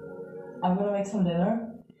 I'm gonna make some dinner,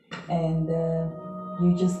 and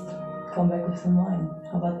you just come back with some wine.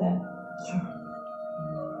 How about that? Sure.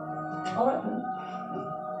 All right then.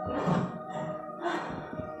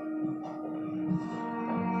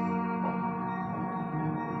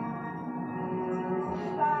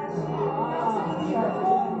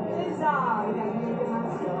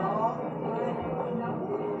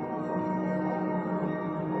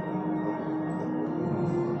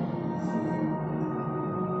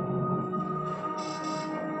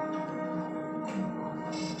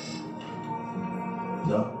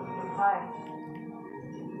 No? Hi.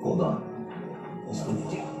 Hold on. Nice to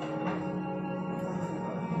meet you.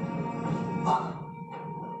 Ah.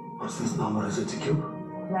 What's this number? Is it secure?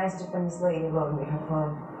 Nice Japanese lady loaned me her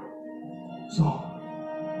phone. So,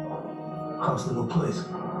 how's the new place?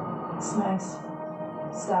 It's nice.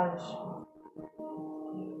 Stylish.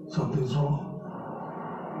 Something's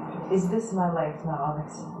wrong. Is this my life now,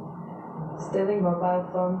 Alex? Stealing mobile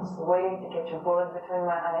phones, waiting to catch a bullet between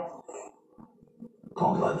my eyes.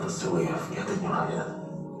 Don't let the silly get in your head.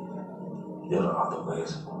 There are other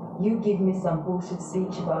ways. You give me some bullshit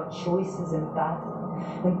speech about choices and path,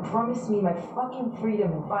 and promise me my fucking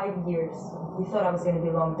freedom in 5 years. You thought I was gonna be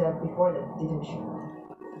long dead before that, didn't you?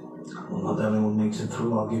 Well, not everyone makes it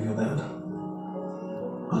through, I'll give you that.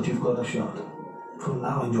 But you've got a shot. For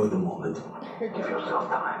now, enjoy the moment. Give yourself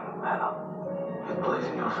time, man up. It plays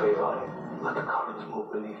in your favor. Let the currents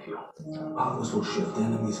move beneath you. Powers will shift,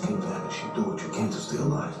 enemies can vanish. You do what you can to stay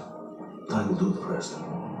alive. Time will do the rest.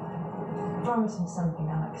 Promise me something,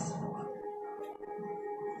 Alex.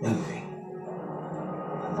 Anything.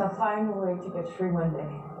 If I find a way to get free one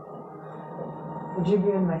day, would you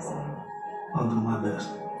be on my side? I'll do my best.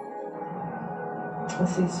 I'll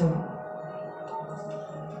see you soon.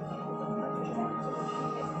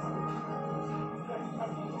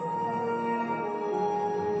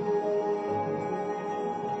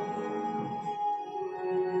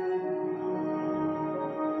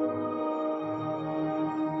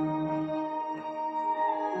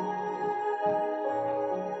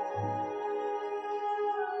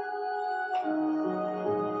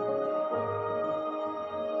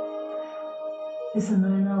 Listen, I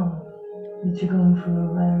know that you're going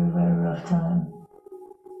through a very, very rough time.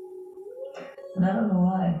 And I don't know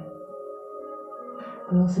why.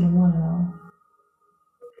 I also don't want to know.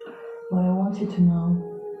 What I want you to know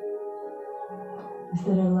is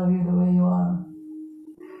that I love you the way you are.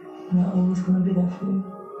 And I'm always going to be there for you.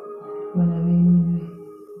 Whenever you need me.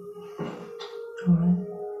 Alright?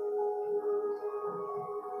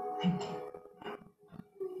 Thank you.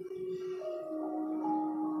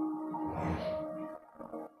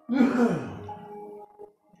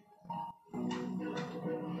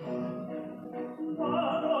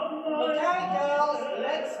 Okay, girls,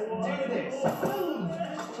 let's do this.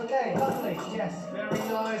 Okay, lovely. Yes, very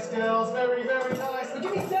nice, girls. Very, very nice. But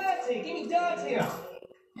give me dirty. Give me dirtier.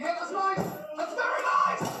 Yeah, that's nice. That's very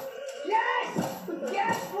nice. Yes.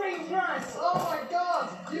 Yes, green dress. Oh my God,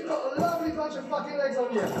 you've got a lovely bunch of fucking legs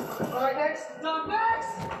on you. Right, next. No, next.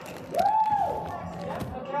 Woo!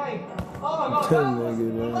 Okay. Oh my God, that was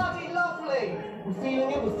bloody lovely.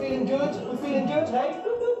 good? We're feeling good, hey?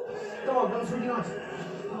 Come on, that was really nice.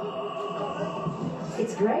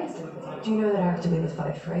 It's great. Do you know that I have to leave at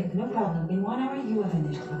 5, right? No problem. In 1 hour, you are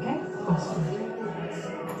finished, okay? Awesome.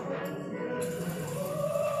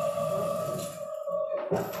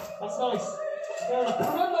 That's nice.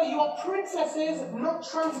 Remember, you are princesses, not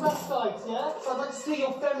transvestites, yeah? So I'd like to see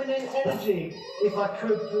your feminine energy, if I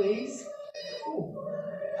could, please. Ooh.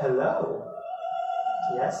 Hello.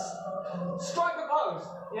 Yes? Strike the pose,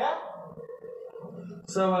 yeah?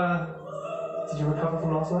 So, did you recover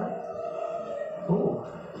from last night? Ooh.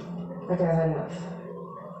 I think I've had enough.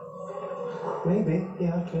 Maybe,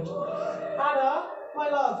 yeah, I could. Anna, my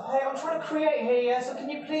love, hey, I'm trying to create here, yeah? So can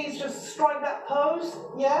you please just strike that pose,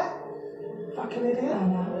 yeah? Fucking idiot.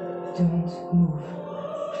 Anna, don't move.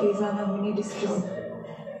 Please, Anna, we need this kiss.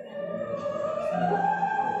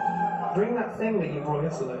 Bring that thing that you brought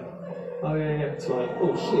yesterday. Oh, yeah, it's like,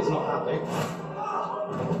 oh, she is not happy.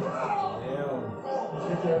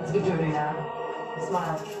 Okay, let's get dirty now.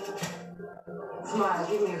 Smile. Smile,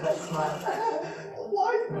 give me your best smile.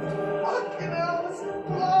 What? Fucking hell, it's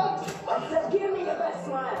blood! I said, give me your best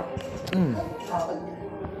smile.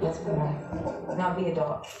 Let's go back. Now be a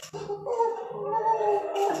dog.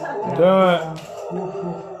 Do it.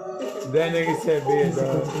 That nigga said be a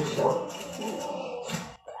dog.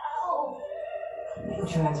 Put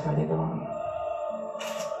your hands where they belong.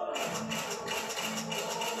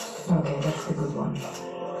 Okay, that's the good one.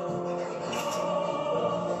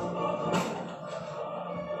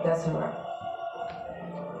 That's alright.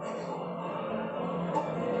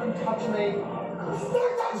 Don't touch me.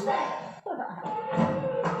 Don't touch me!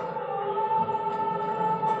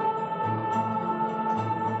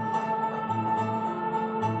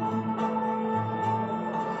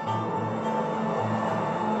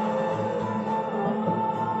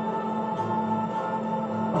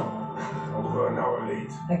 Over an hour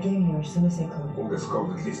late. I came here as soon as I could. Well, this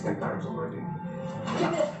called at least 10 times already. Give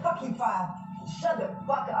me the fucking file. Shut the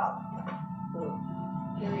fuck up.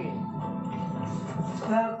 Period.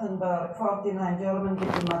 Feltenberg, 49, German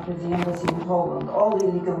diplomat with the embassy in Poland. All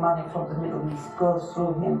illegal money from the Middle East goes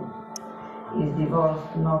through him. He's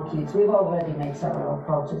divorced, no kids. We've already made several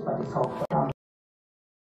approaches, but it's hopeless.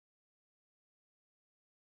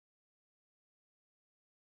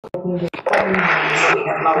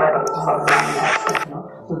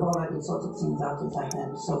 We've already sorted things out as I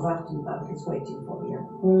can, so Wartenberg is waiting for you.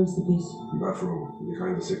 Where is the piece? Bathroom,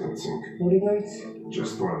 behind the second sink. Bodyguards?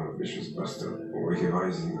 Just one vicious bastard. We have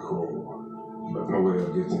eyes in the hole. But no way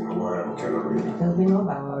of getting a wire or calorie. There'll be no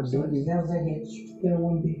balance. There's a hitch. There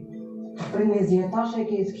won't be. Bring me the attaché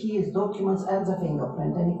case, keys, documents, and the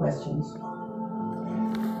fingerprint. Any questions?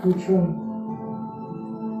 Which room?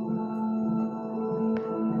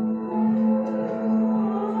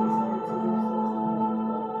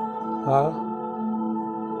 Huh?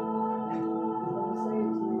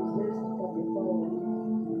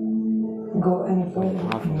 Go any further,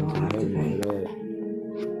 you will have to pay.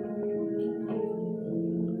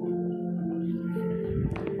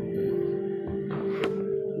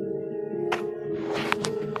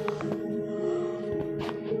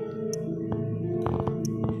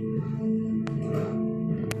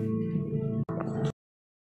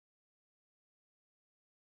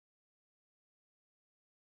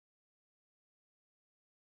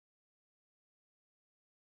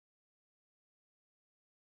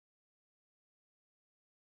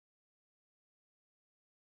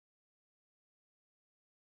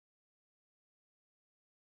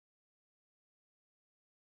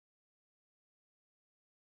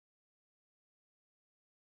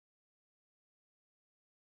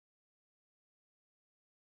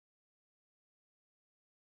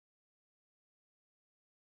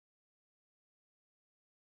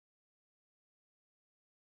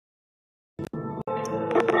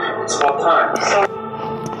 It's about time.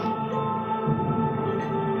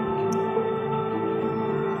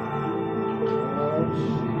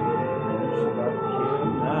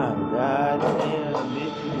 Goddamn,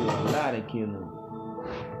 bitch, you a lot of killing.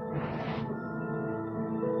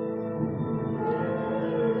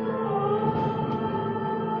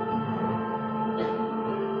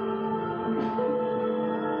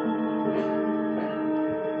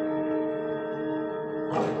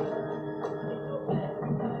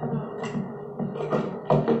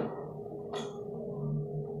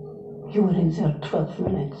 You were in there 12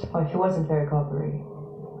 minutes. Oh, he wasn't very cooperating.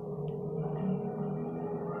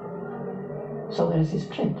 So where is his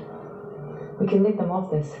print? We can leave them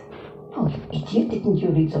off this. Oh, you idiot, didn't you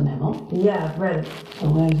read the memo? Yeah, I've read it. So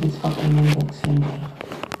where's his fucking index finger?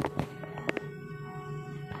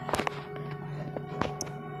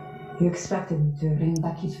 You expected me to. Bring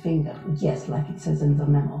back his finger. Yes, like it says in the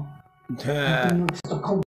memo.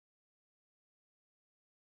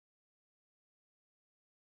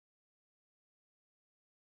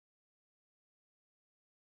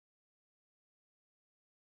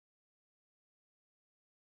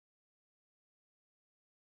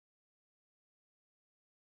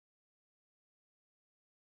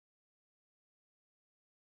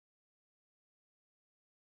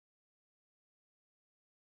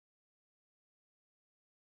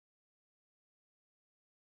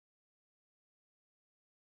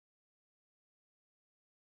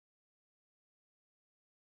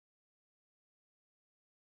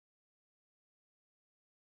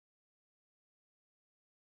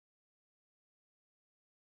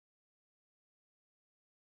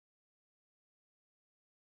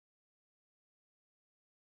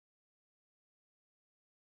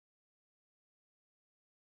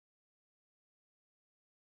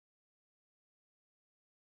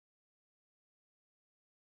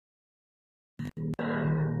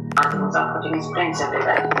 What's up? What do you need drinks every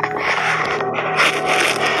day?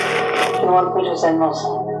 You want me to send most?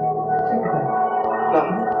 Think about it. Go.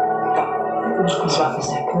 Stop a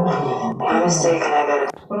sec. My mistake, and I got it.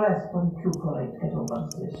 Breath from chocolate, get over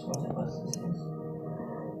this, whatever this is.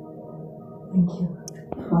 Thank you.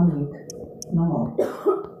 1 week. No more.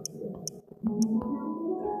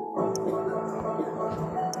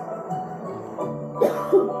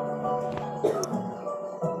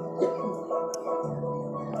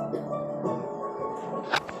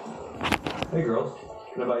 Hey girls,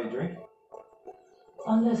 can I buy you a drink?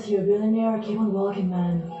 Unless you're a billionaire, keep on walking,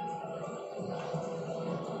 man.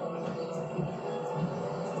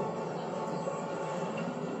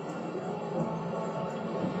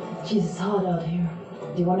 Jeez, it's hot out here.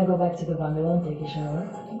 Do you want to go back to the bungalow and take a shower?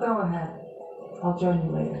 Go ahead. I'll join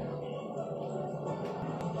you later.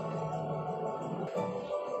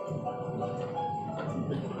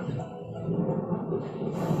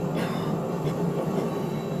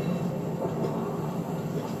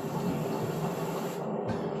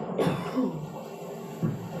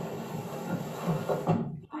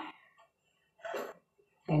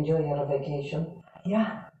 Enjoy your vacation.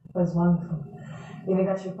 Yeah, it was wonderful. Even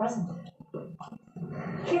got your present.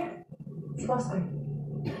 Here, it's Oscar.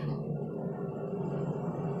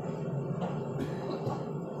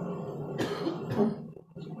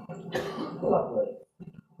 Lovely.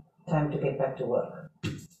 Time to get back to work.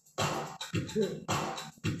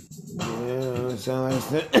 Yeah, it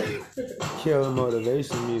sounds like killer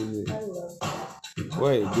motivation music.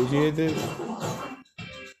 Wait, did you hear this?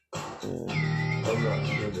 Yeah.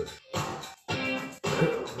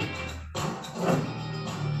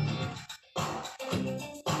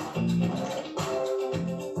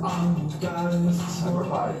 Number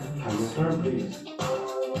 5. Can you turn, please?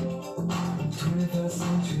 21st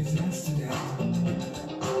century's yesterday.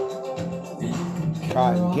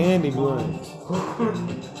 Cotton candy blunts.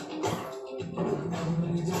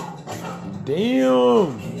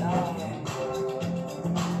 Damn.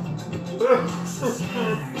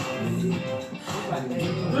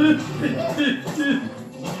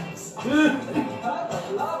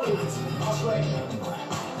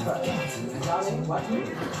 Darling, watch me.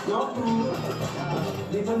 Don't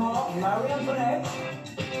move. Leave them all. Marie Antoinette.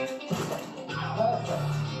 Perfect.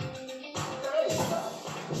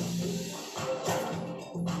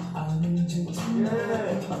 Good.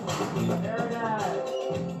 Very nice.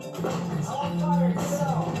 I want fire,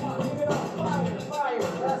 Giselle. Come on, keep it up. Fire, fire.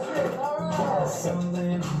 That's it. All right.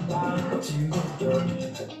 Something about you.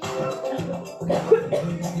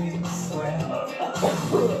 Makes me sweat.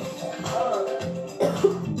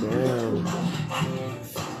 Damn.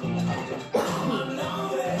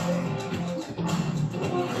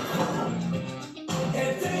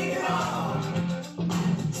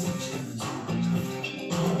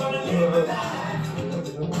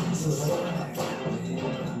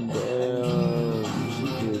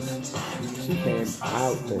 She came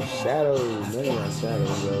out the shadows. Maybe not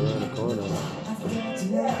shadows, but around the corner.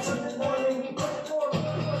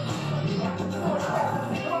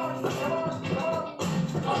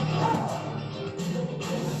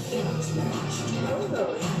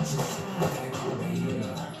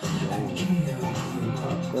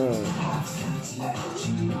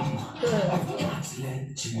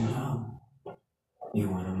 You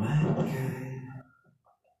want a mad guy?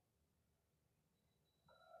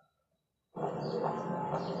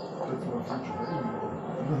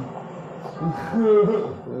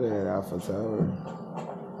 Look at that Alpha Tower.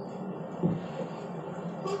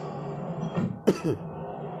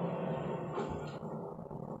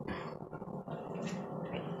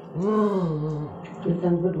 We've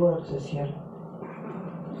done good work this year.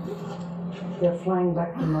 They're flying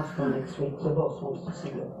back to Moscow next week. The boss wants to see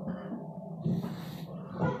you.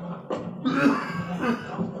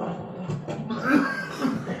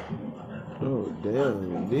 Oh,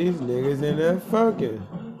 damn. These niggas in there fucking.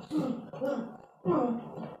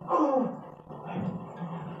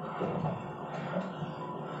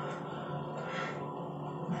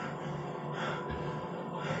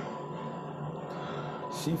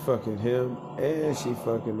 She fucking him and she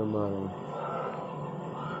fucking the model.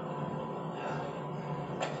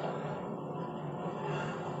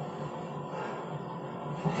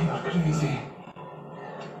 You're crazy.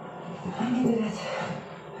 I needed it.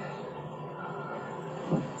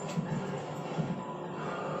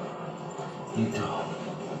 You do.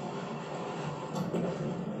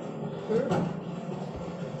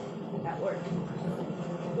 That worked.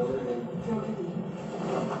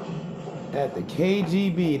 At the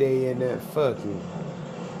KGB, they in that fucking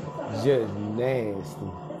just nasty.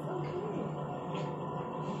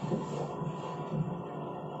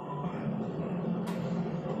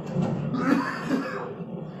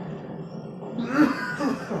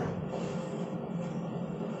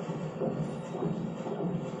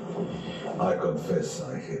 I confess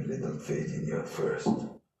I had little faith in you at first.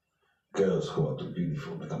 Girls who are too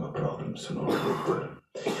beautiful become a problem sooner or later.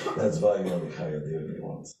 That's why you only hire the ugly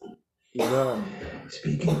ones. Yeah.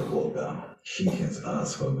 Speaking of Olga, she has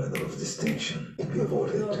asked for a medal of distinction to be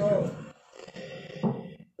awarded to you.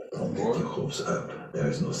 Don't get your hopes up. There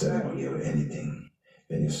is no ceremony or anything.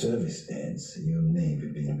 When your service ends, your name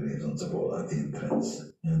will be engraved on the wall at the entrance,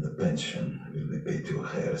 and the pension will be paid to your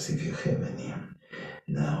heirs if you have any.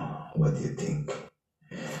 Now, what do you think?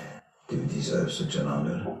 Do you deserve such an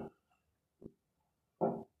honor?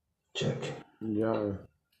 Check. Yeah.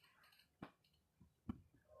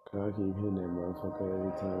 I keep hitting that motherfucker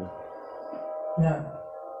every time. No.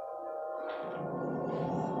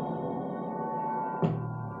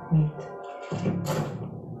 Meat.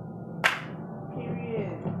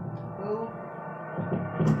 Period. Go.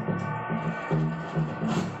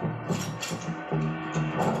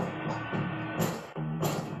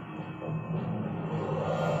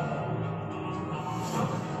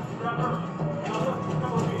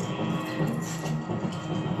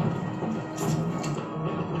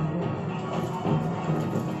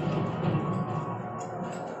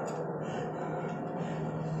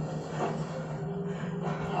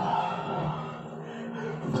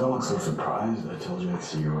 Don't look so surprised. I told you I'd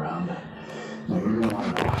see you around. Now, you're gonna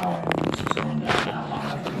want to know how I knew this was going down, how long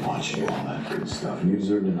I've been watching, all that good stuff. You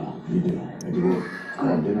deserve to know. You do. Maybe we'll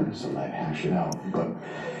grab dinner some night, hash it out. But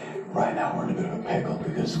right now, we're in a bit of a pickle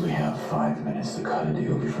because we have 5 minutes to cut a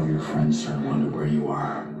deal before your friends start wondering where you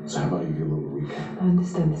are. So how about you give a little recap? I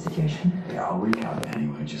understand the situation. Yeah, I'll recap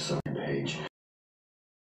anyway, just so you're on the page.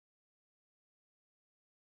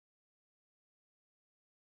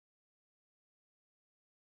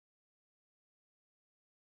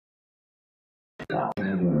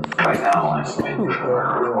 Right now, I'm waiting for the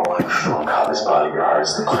murder of Oleg Philippov's bodyguards,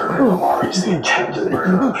 the clerk of Maurice, the attempted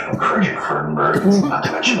murder of Frederick Fernberg, not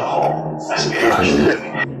to mention the whole espionage.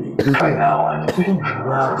 Right now, I'm waiting for the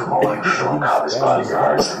murder of Oleg Philippov's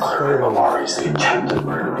bodyguards, the clerk of Maurice, the attempted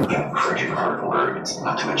murder of Frederick Fernberg,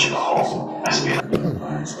 not to mention the whole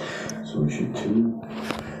espionage. Solution 2,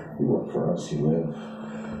 you work for us, you live,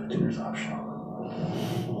 dinner's optional.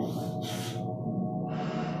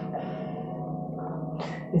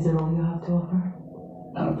 Is it all you have to offer?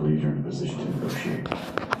 I don't believe you're in a position to negotiate.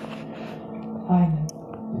 Fine.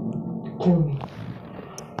 Kill me.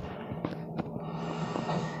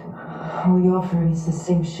 All you offer is the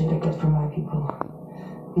same shit I get from my people.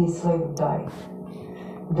 Be a slave or die.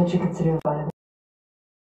 Don't you consider it violent?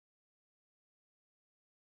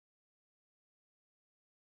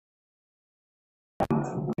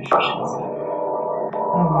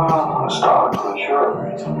 Stop. Sure.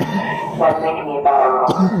 That's making me a better roller.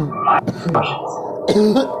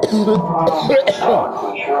 Stop.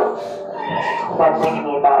 Sure. That's making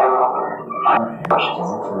me a better roller.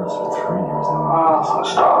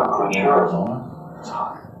 Stop. Sure. It's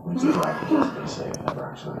hot. It's dry, they say. I've never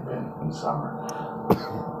actually been in the summer.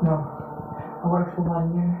 No. I worked for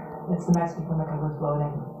 1 year. That's the max before my cover's blowing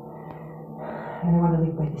in. And I want to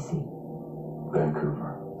leave by the sea.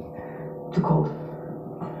 Vancouver. Too cold.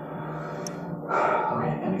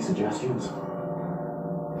 Okay, any suggestions?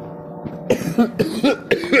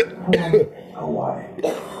 Hawaii.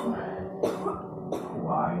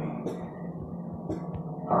 Hawaii.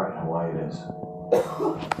 Alright, Hawaii it is.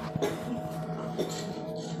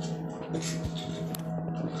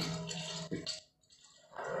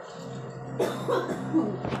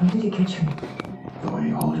 How did you catch me?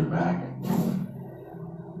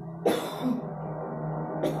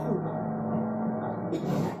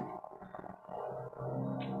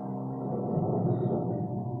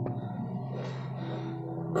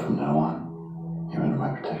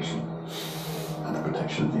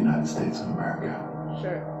 United States of America.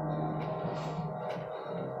 Sure.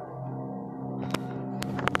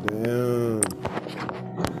 Damn.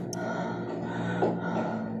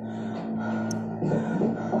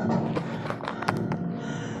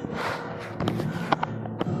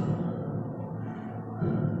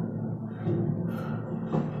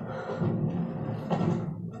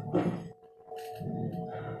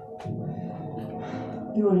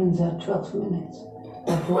 You were in there 12 minutes.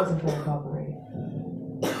 That wasn't very cooperative.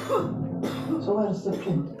 So where's the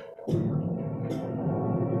print?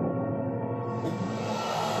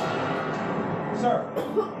 Sir,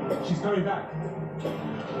 she's coming back.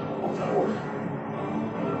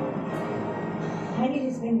 I need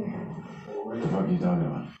his finger. What the fuck are you talking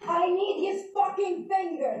about? I need his fucking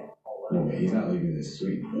finger. No, but he's not leaving this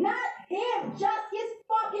suite. Not him, just his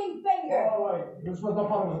fucking finger. Oh, wait. This was no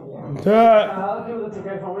problem. I'll do that's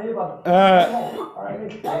okay for me, but.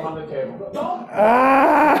 Alright, I'm on the table. Don't!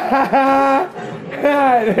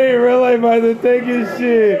 They really about to take his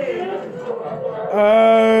shit.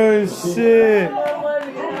 Oh shit.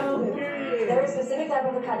 There is a specific type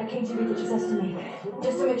of a cut that KGB teaches us to make,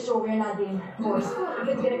 just to make sure we're not being forced. If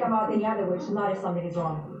it's gonna come out any other way, not if something is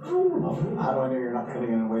wrong. Well, how do I know you're not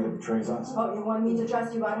cutting in a way that betrays us? Oh, you want me to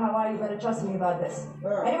trust you about Hawaii? You better trust me about this.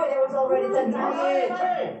 Anyway, that was already 10 times.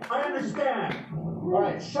 Hey, I understand. All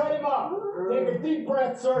right, shut him up. Take a deep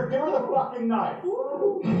breath, sir. Give her the fucking knife.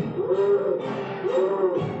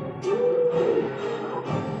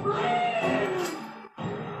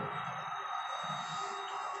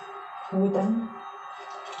 Are we done?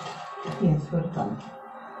 Yes, we're done.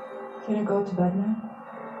 Can I go to bed now?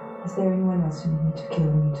 Is there anyone else you need me to kill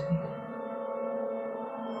immediately?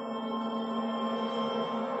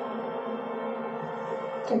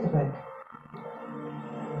 Take a break.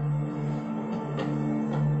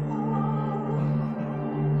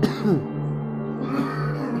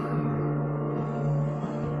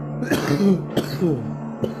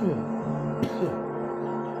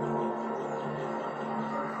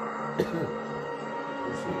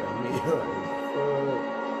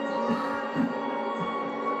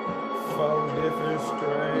 Different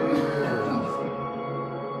strains.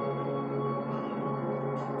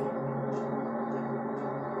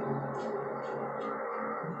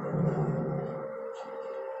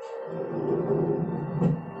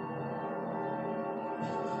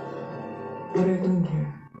 What are you doing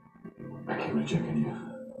here? I came to check on you.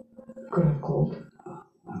 Could have called.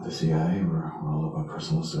 At the CIA, we're all about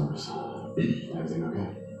personal service. Everything okay?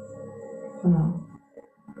 No.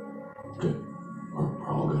 Good. We're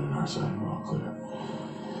all good on our side. We're all clear.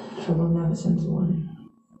 Trouble never sends warning.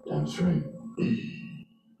 Damn straight.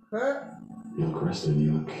 You look rested.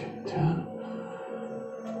 You look tan.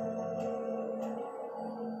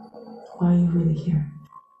 Why are you really here?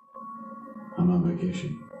 I'm on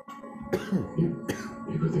vacation. You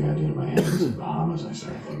put the idea in my head. In the Bahamas, I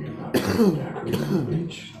started thinking about daiquiris on the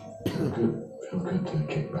beach. Feel good to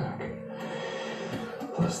kick back.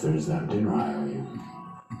 Plus, there's that dinner I owe you.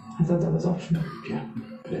 I thought that was optional. Yeah,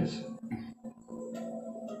 it is.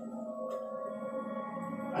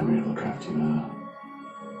 I'm here to look after you now.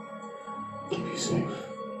 Keep you safe.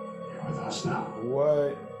 You're with us now.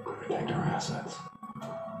 What? Protect our assets.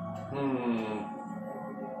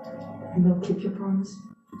 And you'll keep your promise?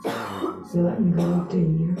 You let me go after a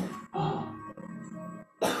year?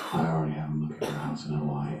 I already have him looking for a house in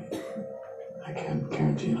Hawaii. I can't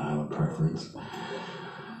guarantee an island preference.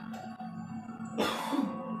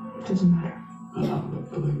 Doesn't matter. I know,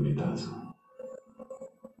 but believe me, it does.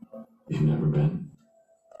 You've never been?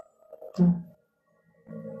 No.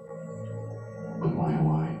 But why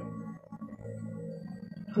Hawaii?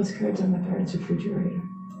 Those cards on my parents' refrigerator.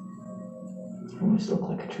 It always looked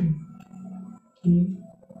like a dream. You?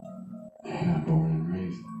 Yeah, born and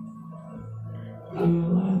raised. Are you a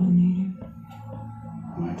Island native?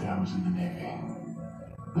 My dad was in the Navy.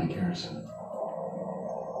 Like yours.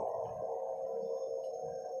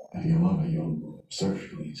 If you love it, you'll search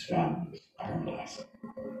for these families. Paradise.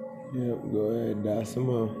 Yep, go ahead, die some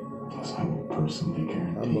more. Plus, I will personally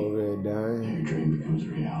guarantee I'm over there dying. your dream becomes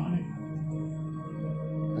reality.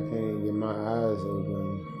 I can't even get my eyes open.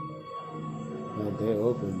 Like they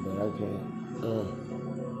open, but I can't.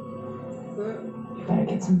 You better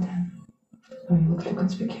get some tan. Oh, you look too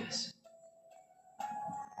conspicuous.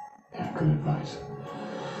 Yeah, good advice.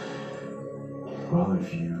 Well,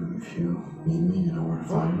 if you need me, you know where to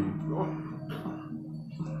find me.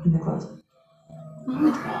 In the closet.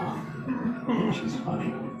 She's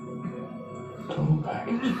funny. Total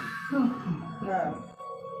package.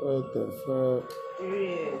 What the fuck?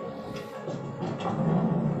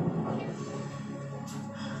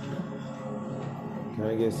 Can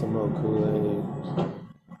I get some more Kool-Aid?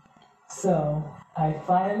 So, I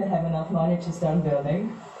finally have enough money to start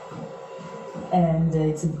building. And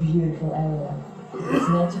it's a beautiful area. It's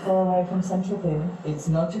not too far away from Central Bay. It's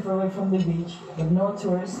not too far away from the beach, but no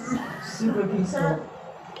tourists. Super peaceful.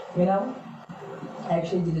 You know? I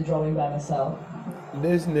actually did the drawing by myself.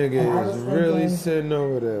 This nigga is really sitting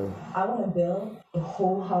over there. I want to build the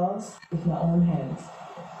whole house with my own hands.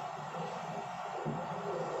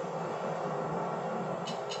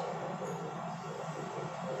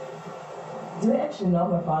 Do you actually know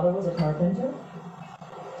my father was a carpenter?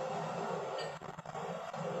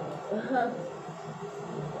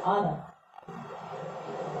 Anna,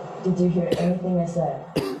 did you hear anything I said?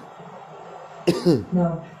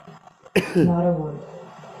 No, not a word.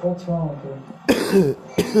 What's wrong with you?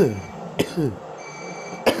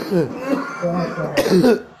 Go ahead, go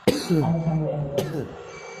ahead. I'm hungry anyway.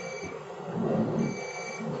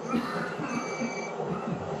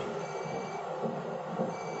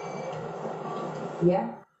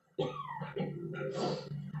 Yeah?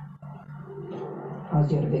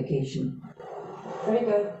 How's your vacation? Pretty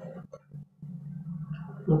good.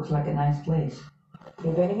 Looks like a nice place.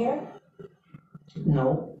 You been here?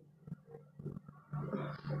 No.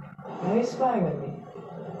 Are you spying with me?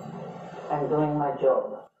 I'm doing my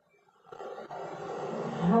job.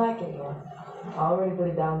 I like it here. I already put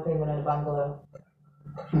a down payment on a bungalow.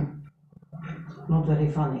 Not very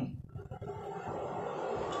funny.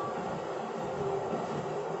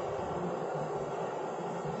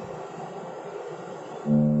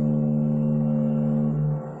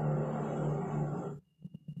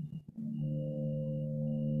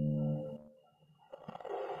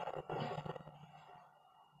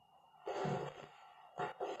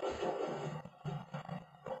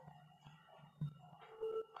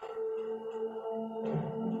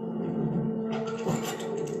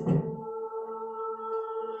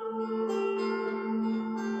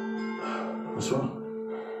 What's wrong?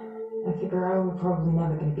 I figure out we're probably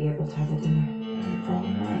never gonna be able to have a dinner. You're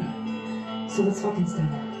probably right. So let's fucking stand.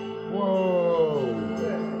 Whoa.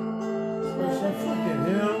 So she fucking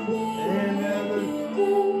him and the other.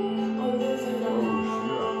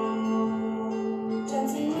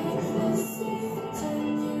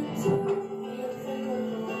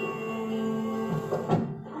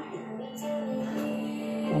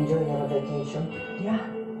 Enjoy your vacation. Yeah,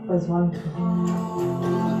 it was wonderful.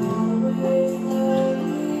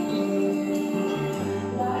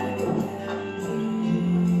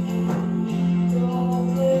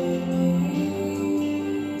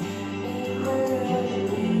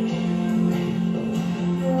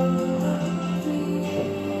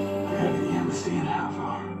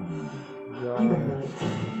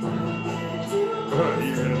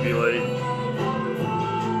 You're gonna be late.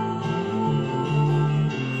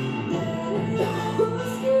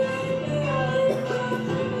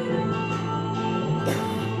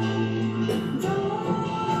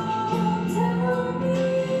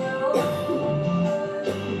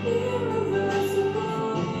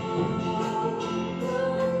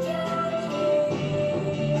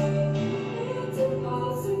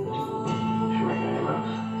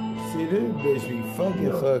 See, this bitch be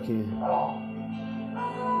fucking.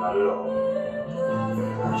 Not at all.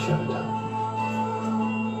 Shut it down.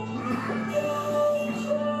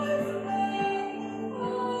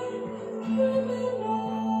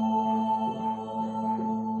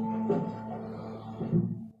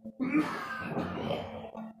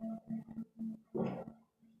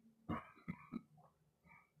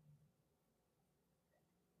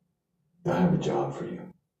 I have a job for you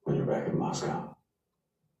when you're back in Moscow.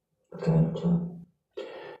 What kind of job?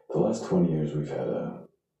 The last 20 years we've had a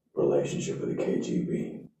relationship with the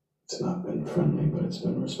KGB. It's not been friendly, but it's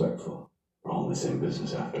been respectful. We're all in the same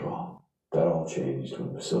business after all. That all changed when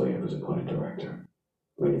Vasiliev was appointed director.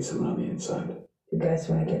 We need someone on the inside. You guys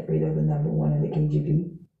want to get rid of the number one in the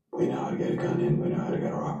KGB? We know how to get a gun in, we know how to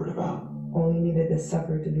get our operative out. All you needed is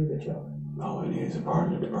sucker to do the job. All we need is a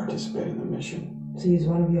partner to participate in the mission. So use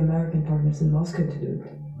one of your American partners in Moscow to do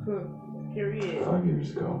it. Period. 5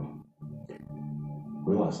 years ago,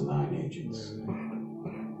 we lost 9 agents.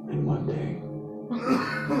 In one day,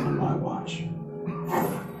 on my watch.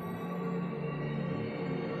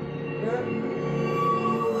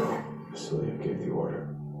 Vasiliev gave the order.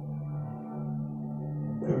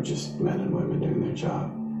 They were just men and women doing their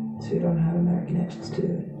job. So you don't have American agents to do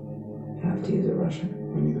it. You have to use a Russian.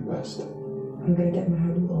 We need the best. I'm gonna get my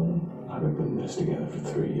hurdle on them. I've been putting this together for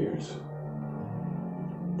 3 years.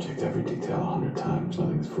 Checked every detail 100 times.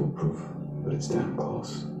 Nothing's foolproof, but it's damn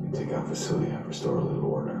close. You take out Vasiliev, restore a little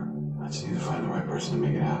order. I just need to find the right person to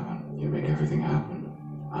make it happen. You make everything happen.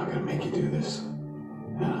 I'm gonna make you do this.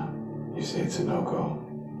 You say it's a no-go.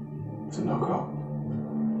 It's a no-go.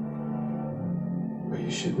 But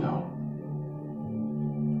you should know.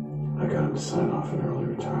 I got him to sign off on early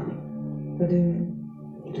retirement. What do you mean?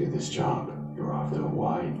 You do this job, you're off to a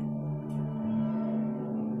wide,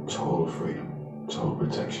 total freedom, total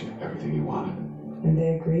protection, everything you wanted. And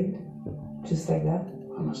they agreed? Just like that?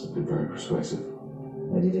 I must have been very persuasive.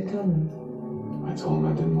 What did you tell them? I told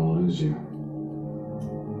him I didn't want to lose you.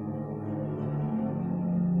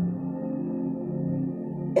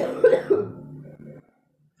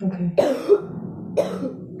 Okay.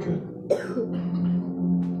 Good.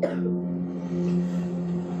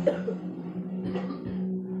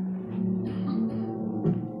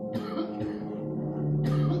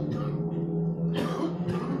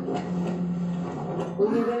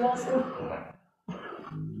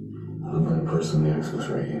 I'm going to personally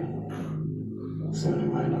X-ray you. It's the only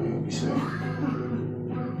way I know you'll be safe.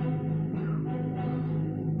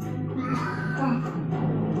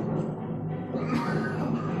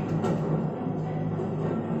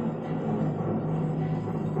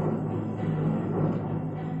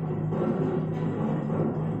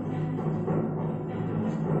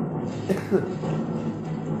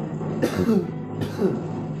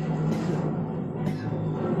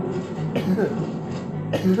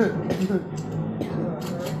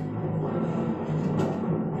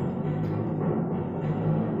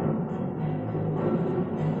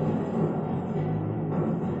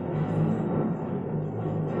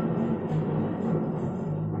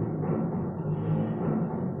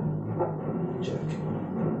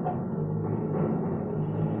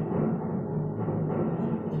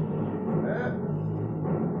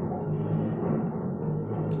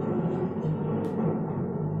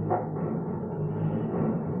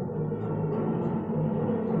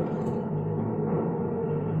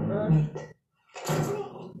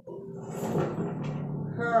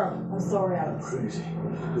 I'm sorry, Alex. Crazy.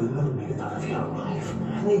 We'll never make it out of here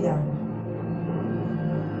alive. Lay down.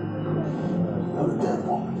 I'm a dead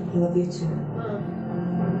woman. I love you too.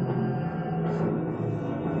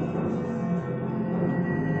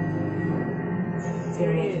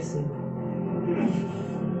 Seriously.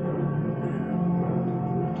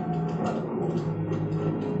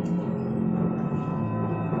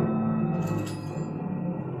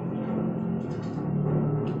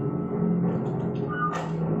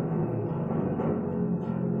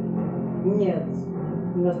 Нет,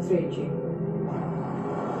 на встрече.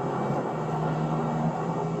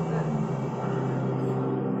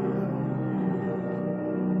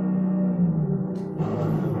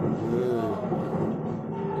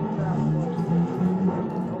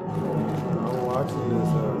 I'm watching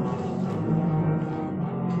this.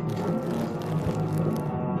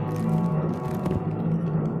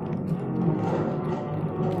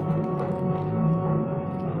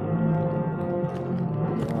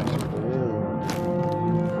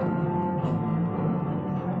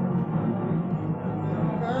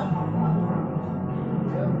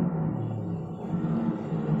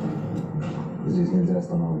 Здесь нельзя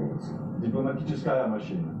останавливаться. Дипломатическая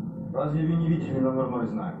машина. Разве вы не видели номерной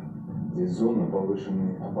знак? Здесь зона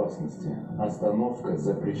повышенной опасности. Остановка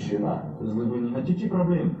запрещена. Если вы не хотите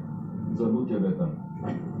проблем, забудьте об этом.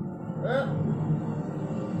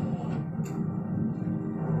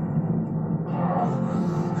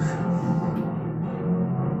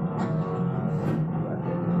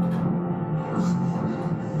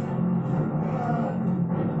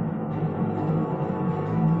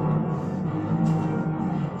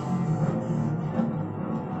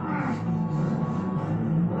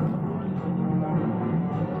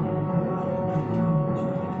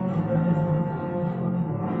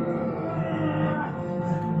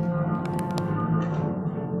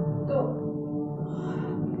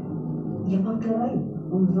 Я повторяю,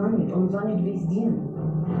 он занят весь день.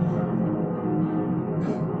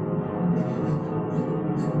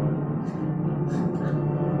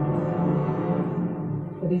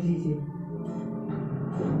 Подождите.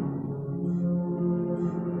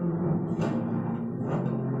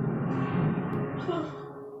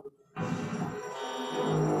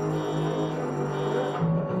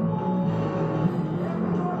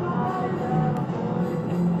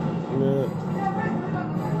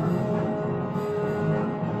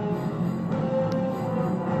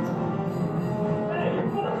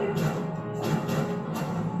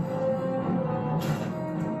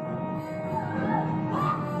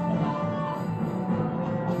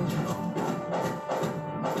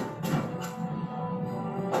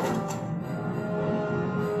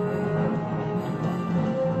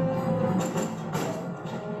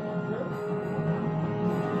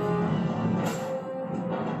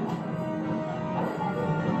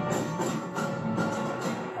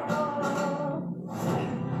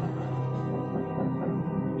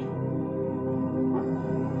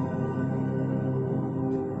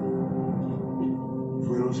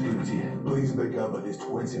 Please back up at least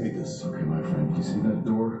 20 meters. Okay, my friend, you see that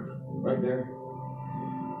door right there?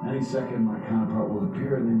 Any second, my counterpart will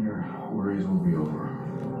appear, and then your worries will be over.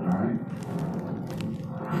 All right?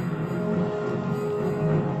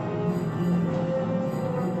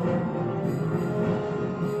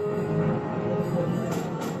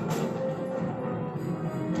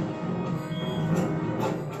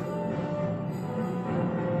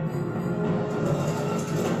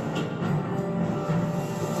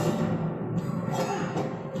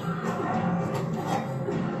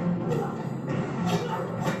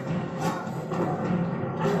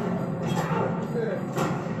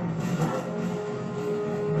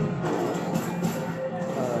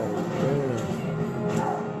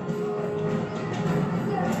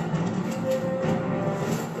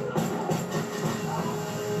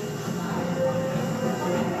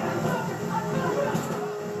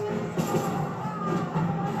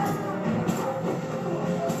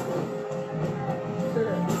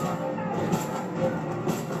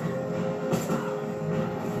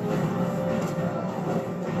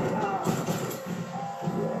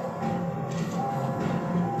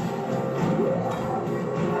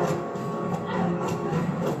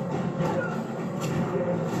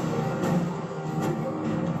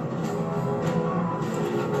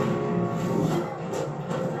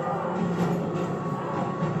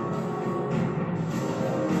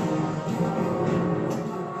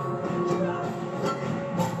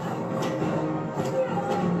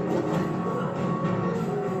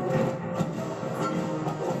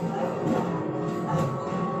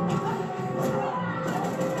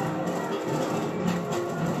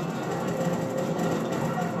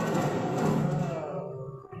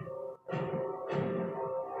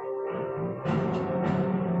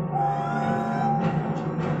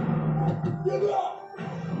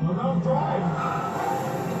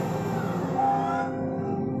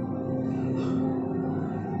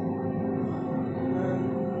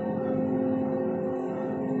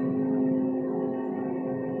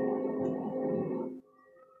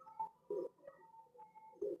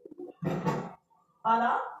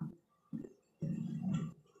 Anna?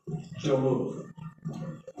 Don't move.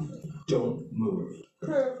 Don't move.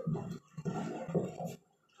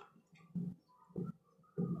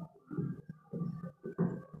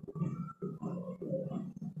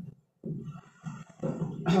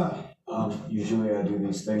 Usually I do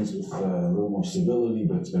these things with a little more civility,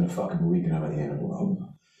 but it's been a fucking week and I'm at the end of the rope.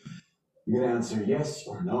 You're gonna answer yes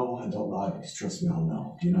or no, and don't lie, because trust me, I'll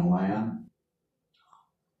know. Do you know who I am?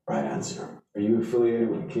 Right answer. Are you affiliated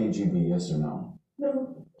with the KGB, yes or no?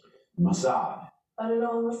 No. Mossad? I don't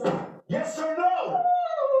know Mossad. Yes or no?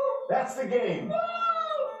 That's the game.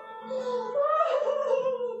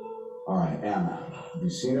 All right, Anna, have you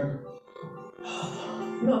seen her?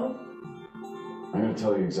 No. I'm going to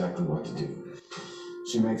tell you exactly what to do.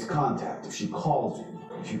 She makes contact. If she calls you,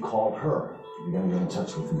 if you call her, you're going to get in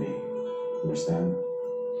touch with me. Understand?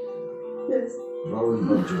 Yes. You've already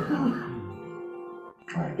bumped your account.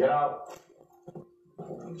 All right, get out.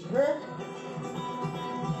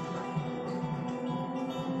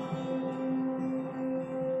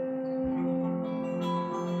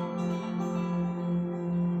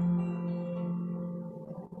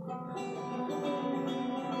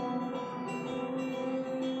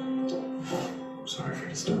 Sorry for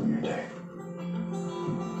disturbing your day.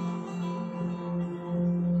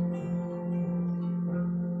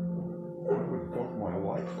 Fuck my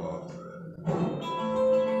wife up.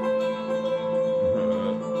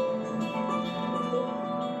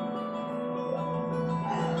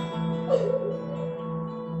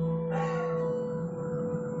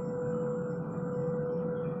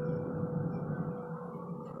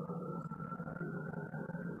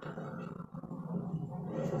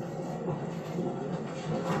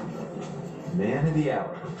 Man of the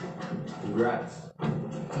hour. Congrats.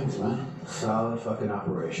 Thanks, man. Solid fucking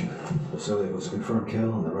operation. Vasily was a confirmed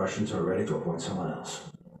kill, and the Russians are ready to appoint someone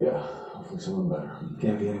else. Yeah, hopefully someone better.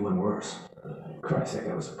 Can't be anyone worse. Christ, that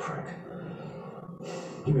guy was a prick.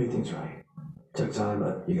 He made things right. Took time,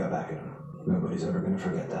 but you got back at him. Nobody's ever gonna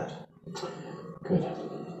forget that. Good.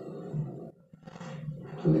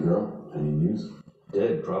 And the girl? Any news?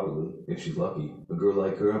 Dead, probably, if she's lucky. A girl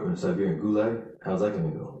like her up in a Siberian gulag? How's that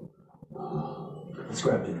gonna go? Let's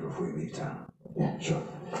grab dinner before we leave town. Yeah, sure.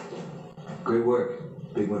 Great work.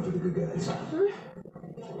 Big one for the good guys.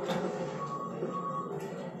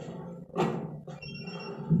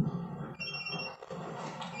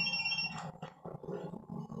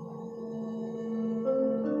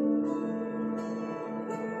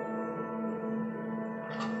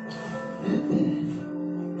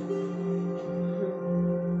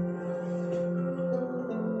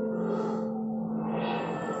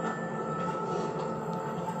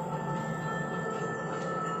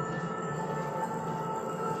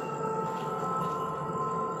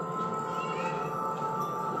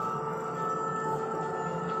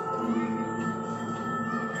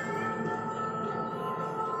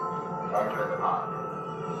 Enter the pod.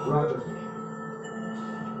 Roger.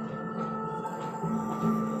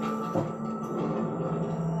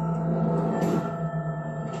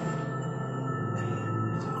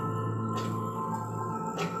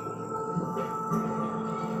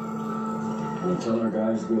 We'll tell our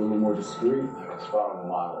guys to be a little more discreet. I can spot them a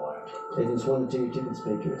mile away. Agents 1 and 2, you're too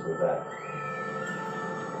conspicuous with that.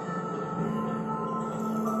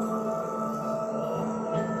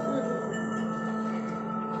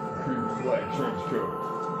 White trench coat.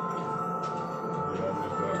 Yeah, I'm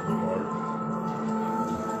just after the mark.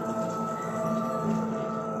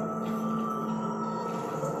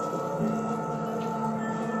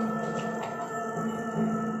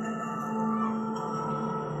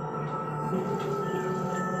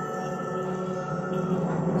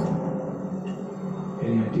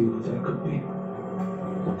 Any idea what that could be?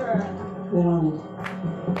 We're on it.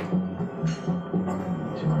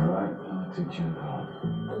 To my right, Alexei Chenkov.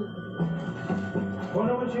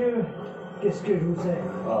 Wonder what you qu'est-ce que je vous ai?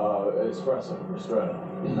 Espresso, ristretto.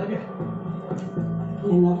 Okay.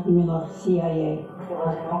 Leonard Miller, CIA. He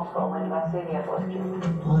was in Moscow when Vassiliev was killed.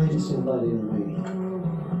 I just invited him me.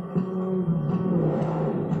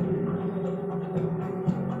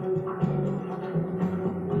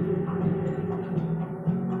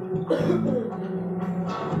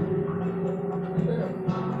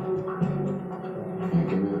 Yeah,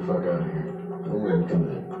 get me the fuck out of here. Don't let him come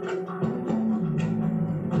in.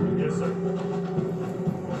 Yes, sir.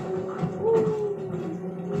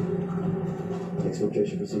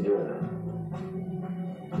 Exfiltration procedure.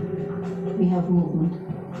 We have movement.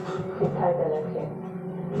 Sit tight, Alexei.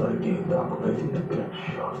 Like getting dark waiting to get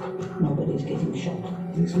shot. Nobody's getting shot.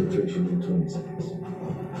 Exfiltration in 20 seconds.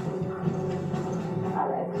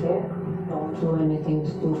 Alexei. Don't do anything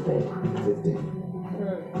stupid. 15.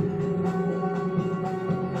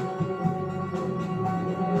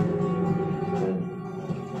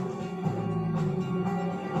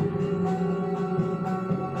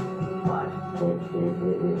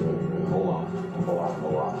 Hold on.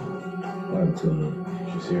 What's going on?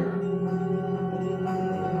 She's here.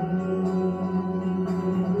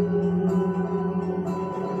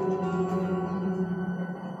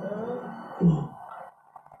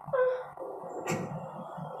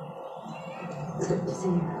 It's good to see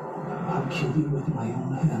you. I'll kill you with my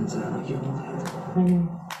own hands, Anna. You know that. I know.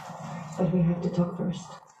 But we have to talk first.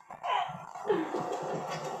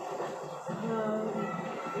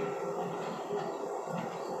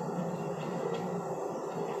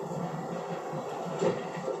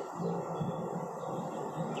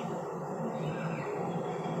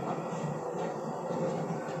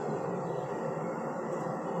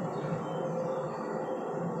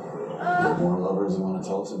 More lovers you want to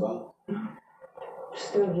tell us about?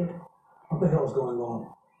 Still you. What the hell's going on?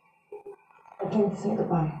 I came to say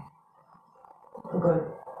goodbye. For good.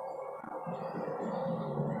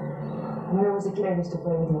 When I was a kid, I used to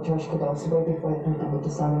play with Matryoshka dolls way before they invented the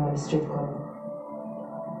summer on a strip club.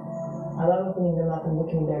 I love opening them up and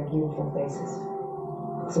looking at their beautiful faces.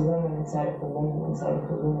 It's a woman inside of a woman inside of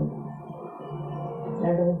a woman.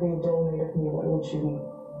 Now there would be a doll made of me. What would she be?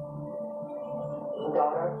 A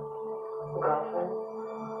daughter? A girlfriend?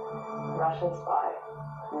 A Russian spy?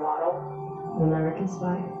 A model? An American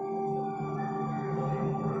spy?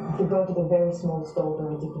 If you go to the very smallest doll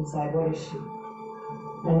very deep inside, what is she?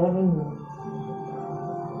 I never knew.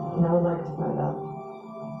 And I would like to find out.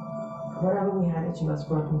 Wherever we had it, she must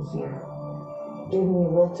brought me here. Gave me a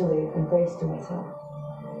will to live and face to myself.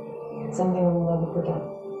 It's something I will never forget.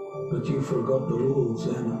 But you forgot the rules,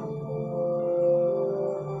 Anna.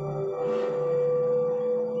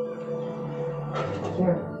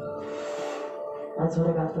 Here. That's what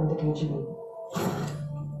I got from the KGB.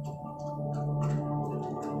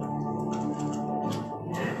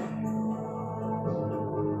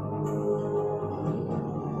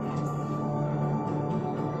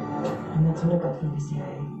 And that's what I got from the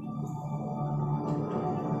CIA.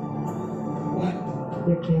 What?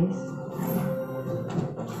 Your case?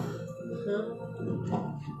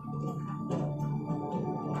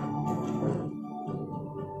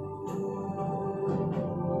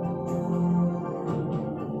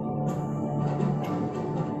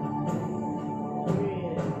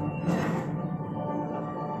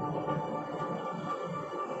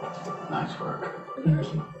 Nice work.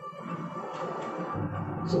 Thank you.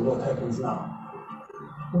 So what happens now?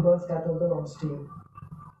 We both got what belongs to you.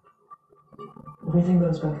 Everything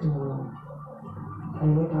goes back to normal.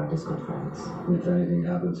 And we part as good friends. If anything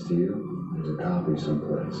happens to you, there's a copy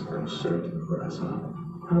someplace. Go straight to the press, huh?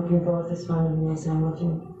 I hope you both as fond of me as I'm of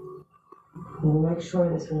you. We'll make sure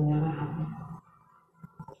this will never happen.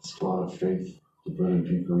 It's a lot of faith Depending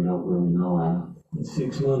people you don't really know, Anna. In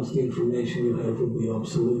 6 months, the information you have will be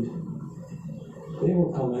obsolete. They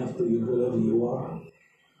will come after you wherever you are.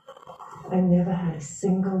 I never had a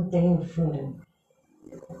single day of freedom.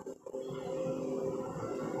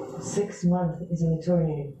 6 months is an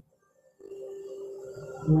eternity.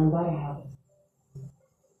 My body habit.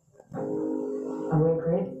 I work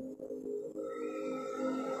great.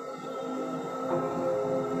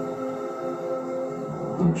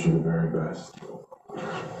 I wish you the very best.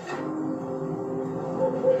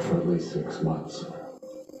 For at least 6 months.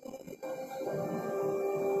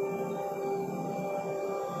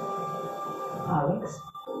 Alex?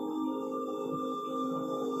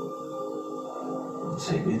 It's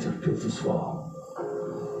a bitter pill to swallow.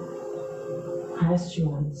 I asked you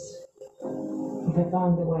once. If I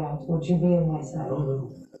found the way out, would you be on my side? No.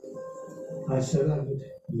 I said I would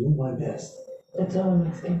do my best. That's all I'm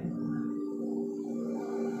asking.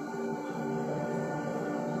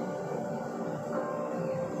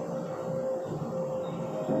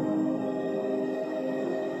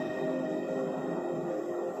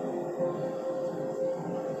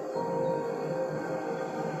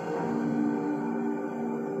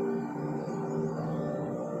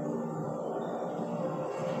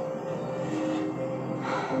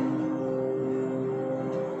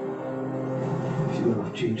 If you ever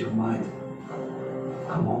change your mind,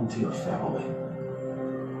 come home to your family.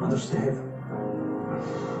 Understand?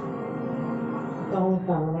 The only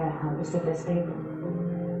family I have is at this table.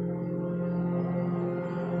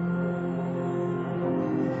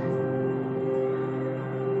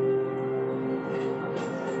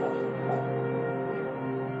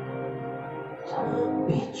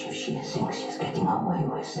 Bitch, if she thinks she's getting away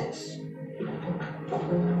with this.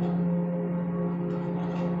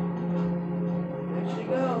 Where'd she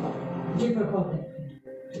go? Keep her coffee.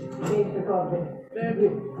 Keep the coffee. Baby.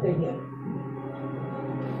 Stay here.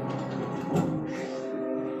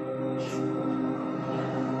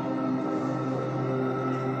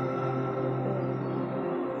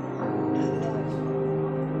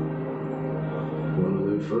 You want to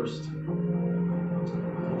leave first? I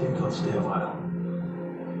think I'll stay a while.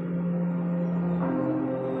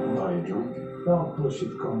 Buy you a drink? Don't push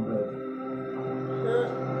it, comrade.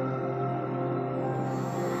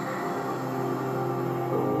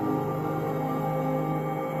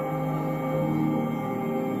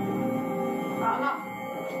 Anna?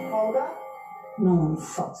 Olga? No one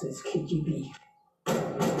fucks with KGB.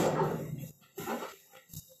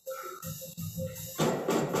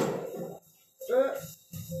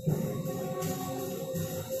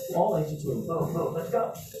 All agents will. Oh, let's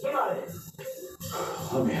go. Get out of here.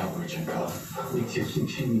 Let me help her, Chenkov. Makes you think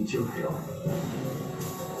she needs your help.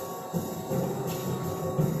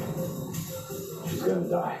 She's gonna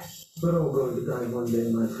die. We're all going to die one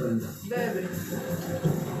day, my friend. Baby.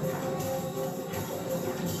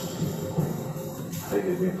 I think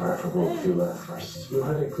it'd be preferable if you left first. You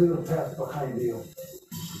had a clear path behind you.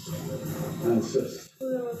 I insist.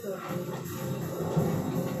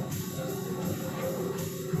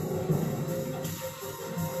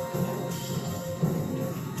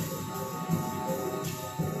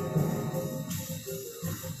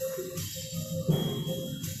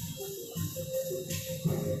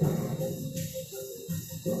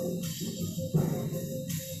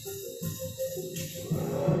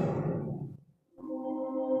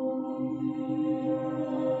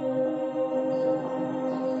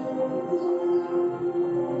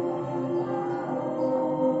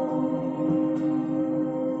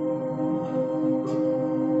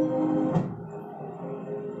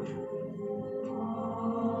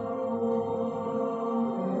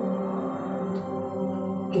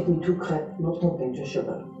 Get me 2 crap, no talking to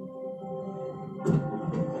sugar.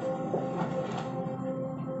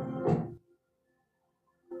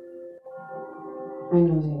 I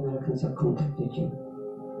know the Americans have contacted you.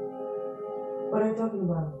 What are you talking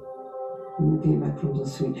about? When you came back from the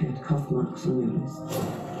suite, you had cuff marks on your wrist.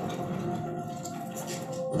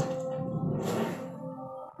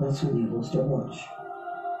 That's when you lost your watch.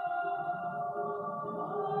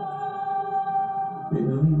 I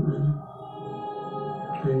know you, Anna.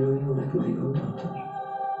 I know you like my own daughter.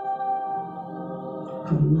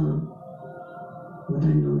 For now, what I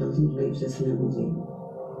know doesn't leave this limousine.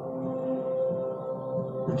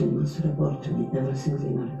 But you must report to me everything the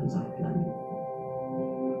Americans are planning.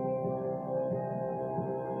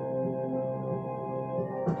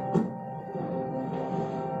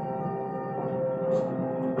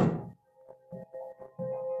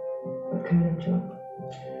 What kind of job?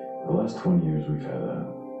 The last 20 years we've had a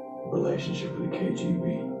relationship with the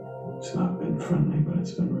KGB. It's not been friendly, but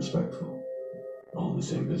it's been respectful. All in the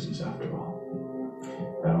same business after all.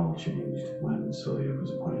 changed when Vasiliev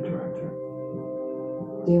was appointed director.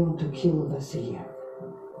 They want to kill Vasiliev.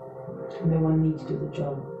 They want me to do the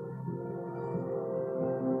job.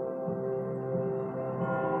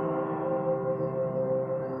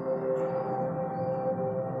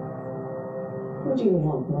 What do you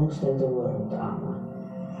want most in the world, Anna?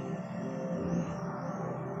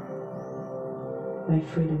 My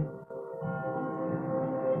freedom.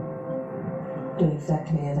 Do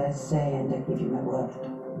exactly as I say, and I give you my word.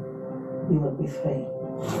 You will be free.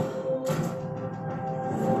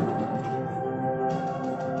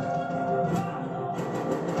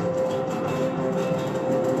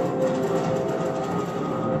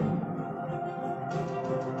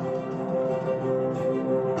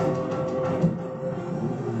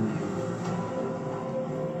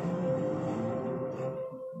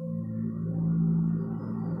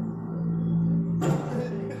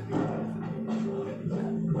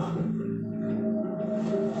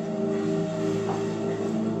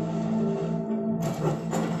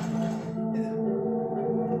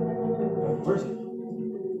 Where's it?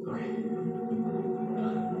 Okay.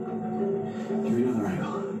 Give me another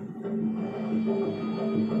angle.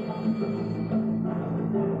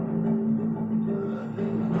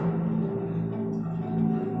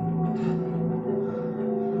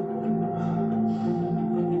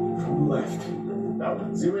 From the left. That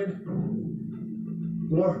one. Zoom in.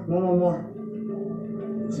 More. More.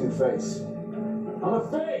 See the face. On the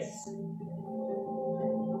face!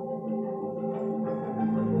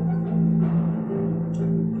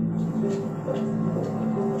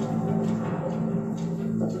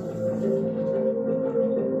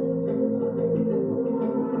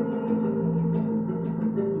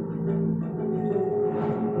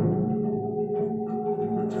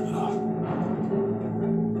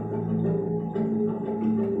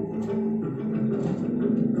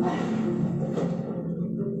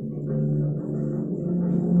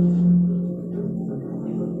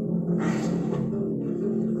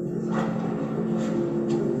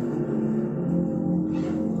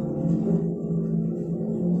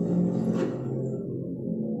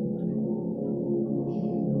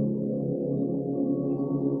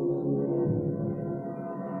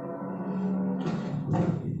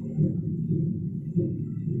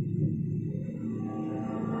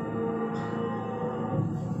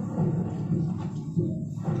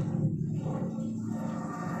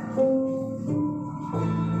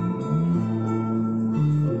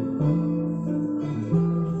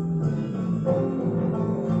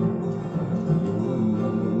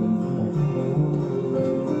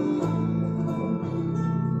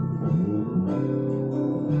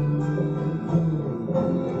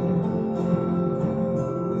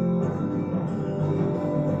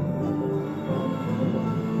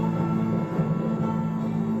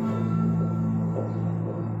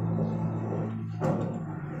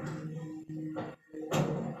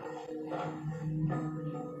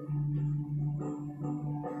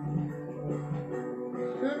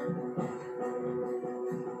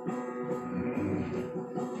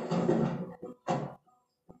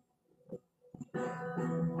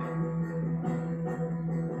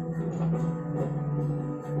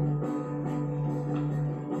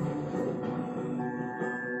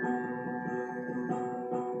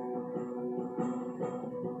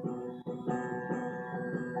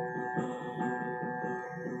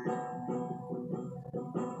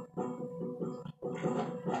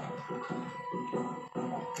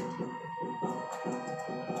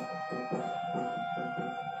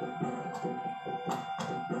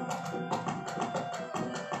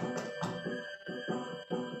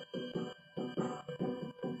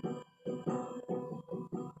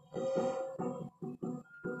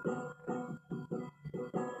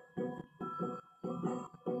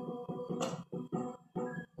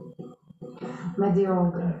 My dear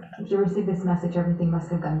Olga, if you received this message, everything must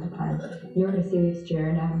have gone to plan. You're in Vasiliev's chair,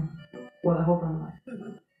 and well, I hope I'm not.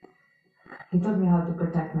 He taught me how to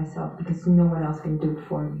protect myself because no one else can do it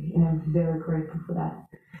for me, and I'm very grateful for that.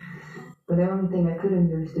 But the only thing I couldn't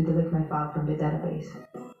do is to delete my file from the database,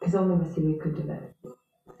 because only Vasiliev could do that.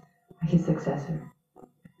 His successor.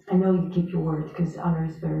 I know you keep your word because honor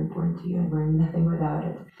is very important to you, and we're nothing without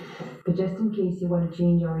it. But just in case you want to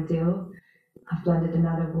change our deal, I've planted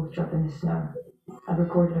another wolf trap in the snow. I've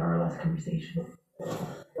recorded our last conversation.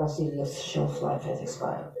 Vasiliev's shelf life has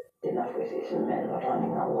expired. The acquisition men are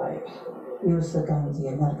running our lives. Use the gun the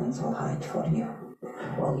Americans will hide for you.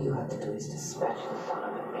 All you have to do is dispatch the son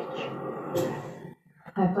of a bitch.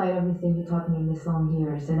 I applied everything you taught me in these long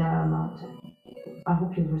years, and now I'm out. I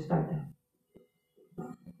hope you'll respect them.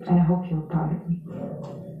 And I hope you're proud of me.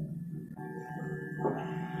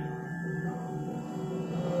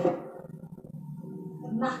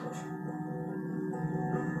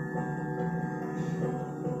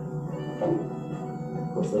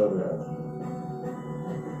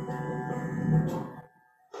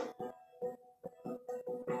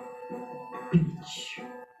 beach.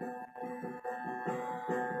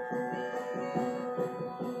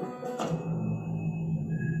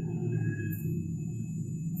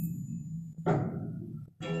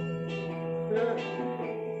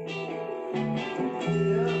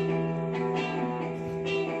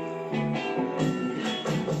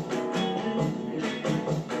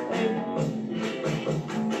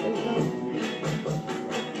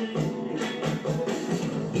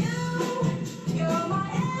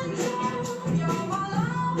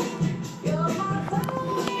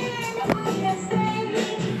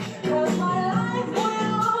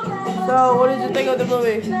 So, what did you think of the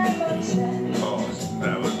movie? Oh,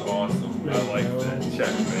 that was awesome. I like that.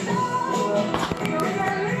 Checkmate.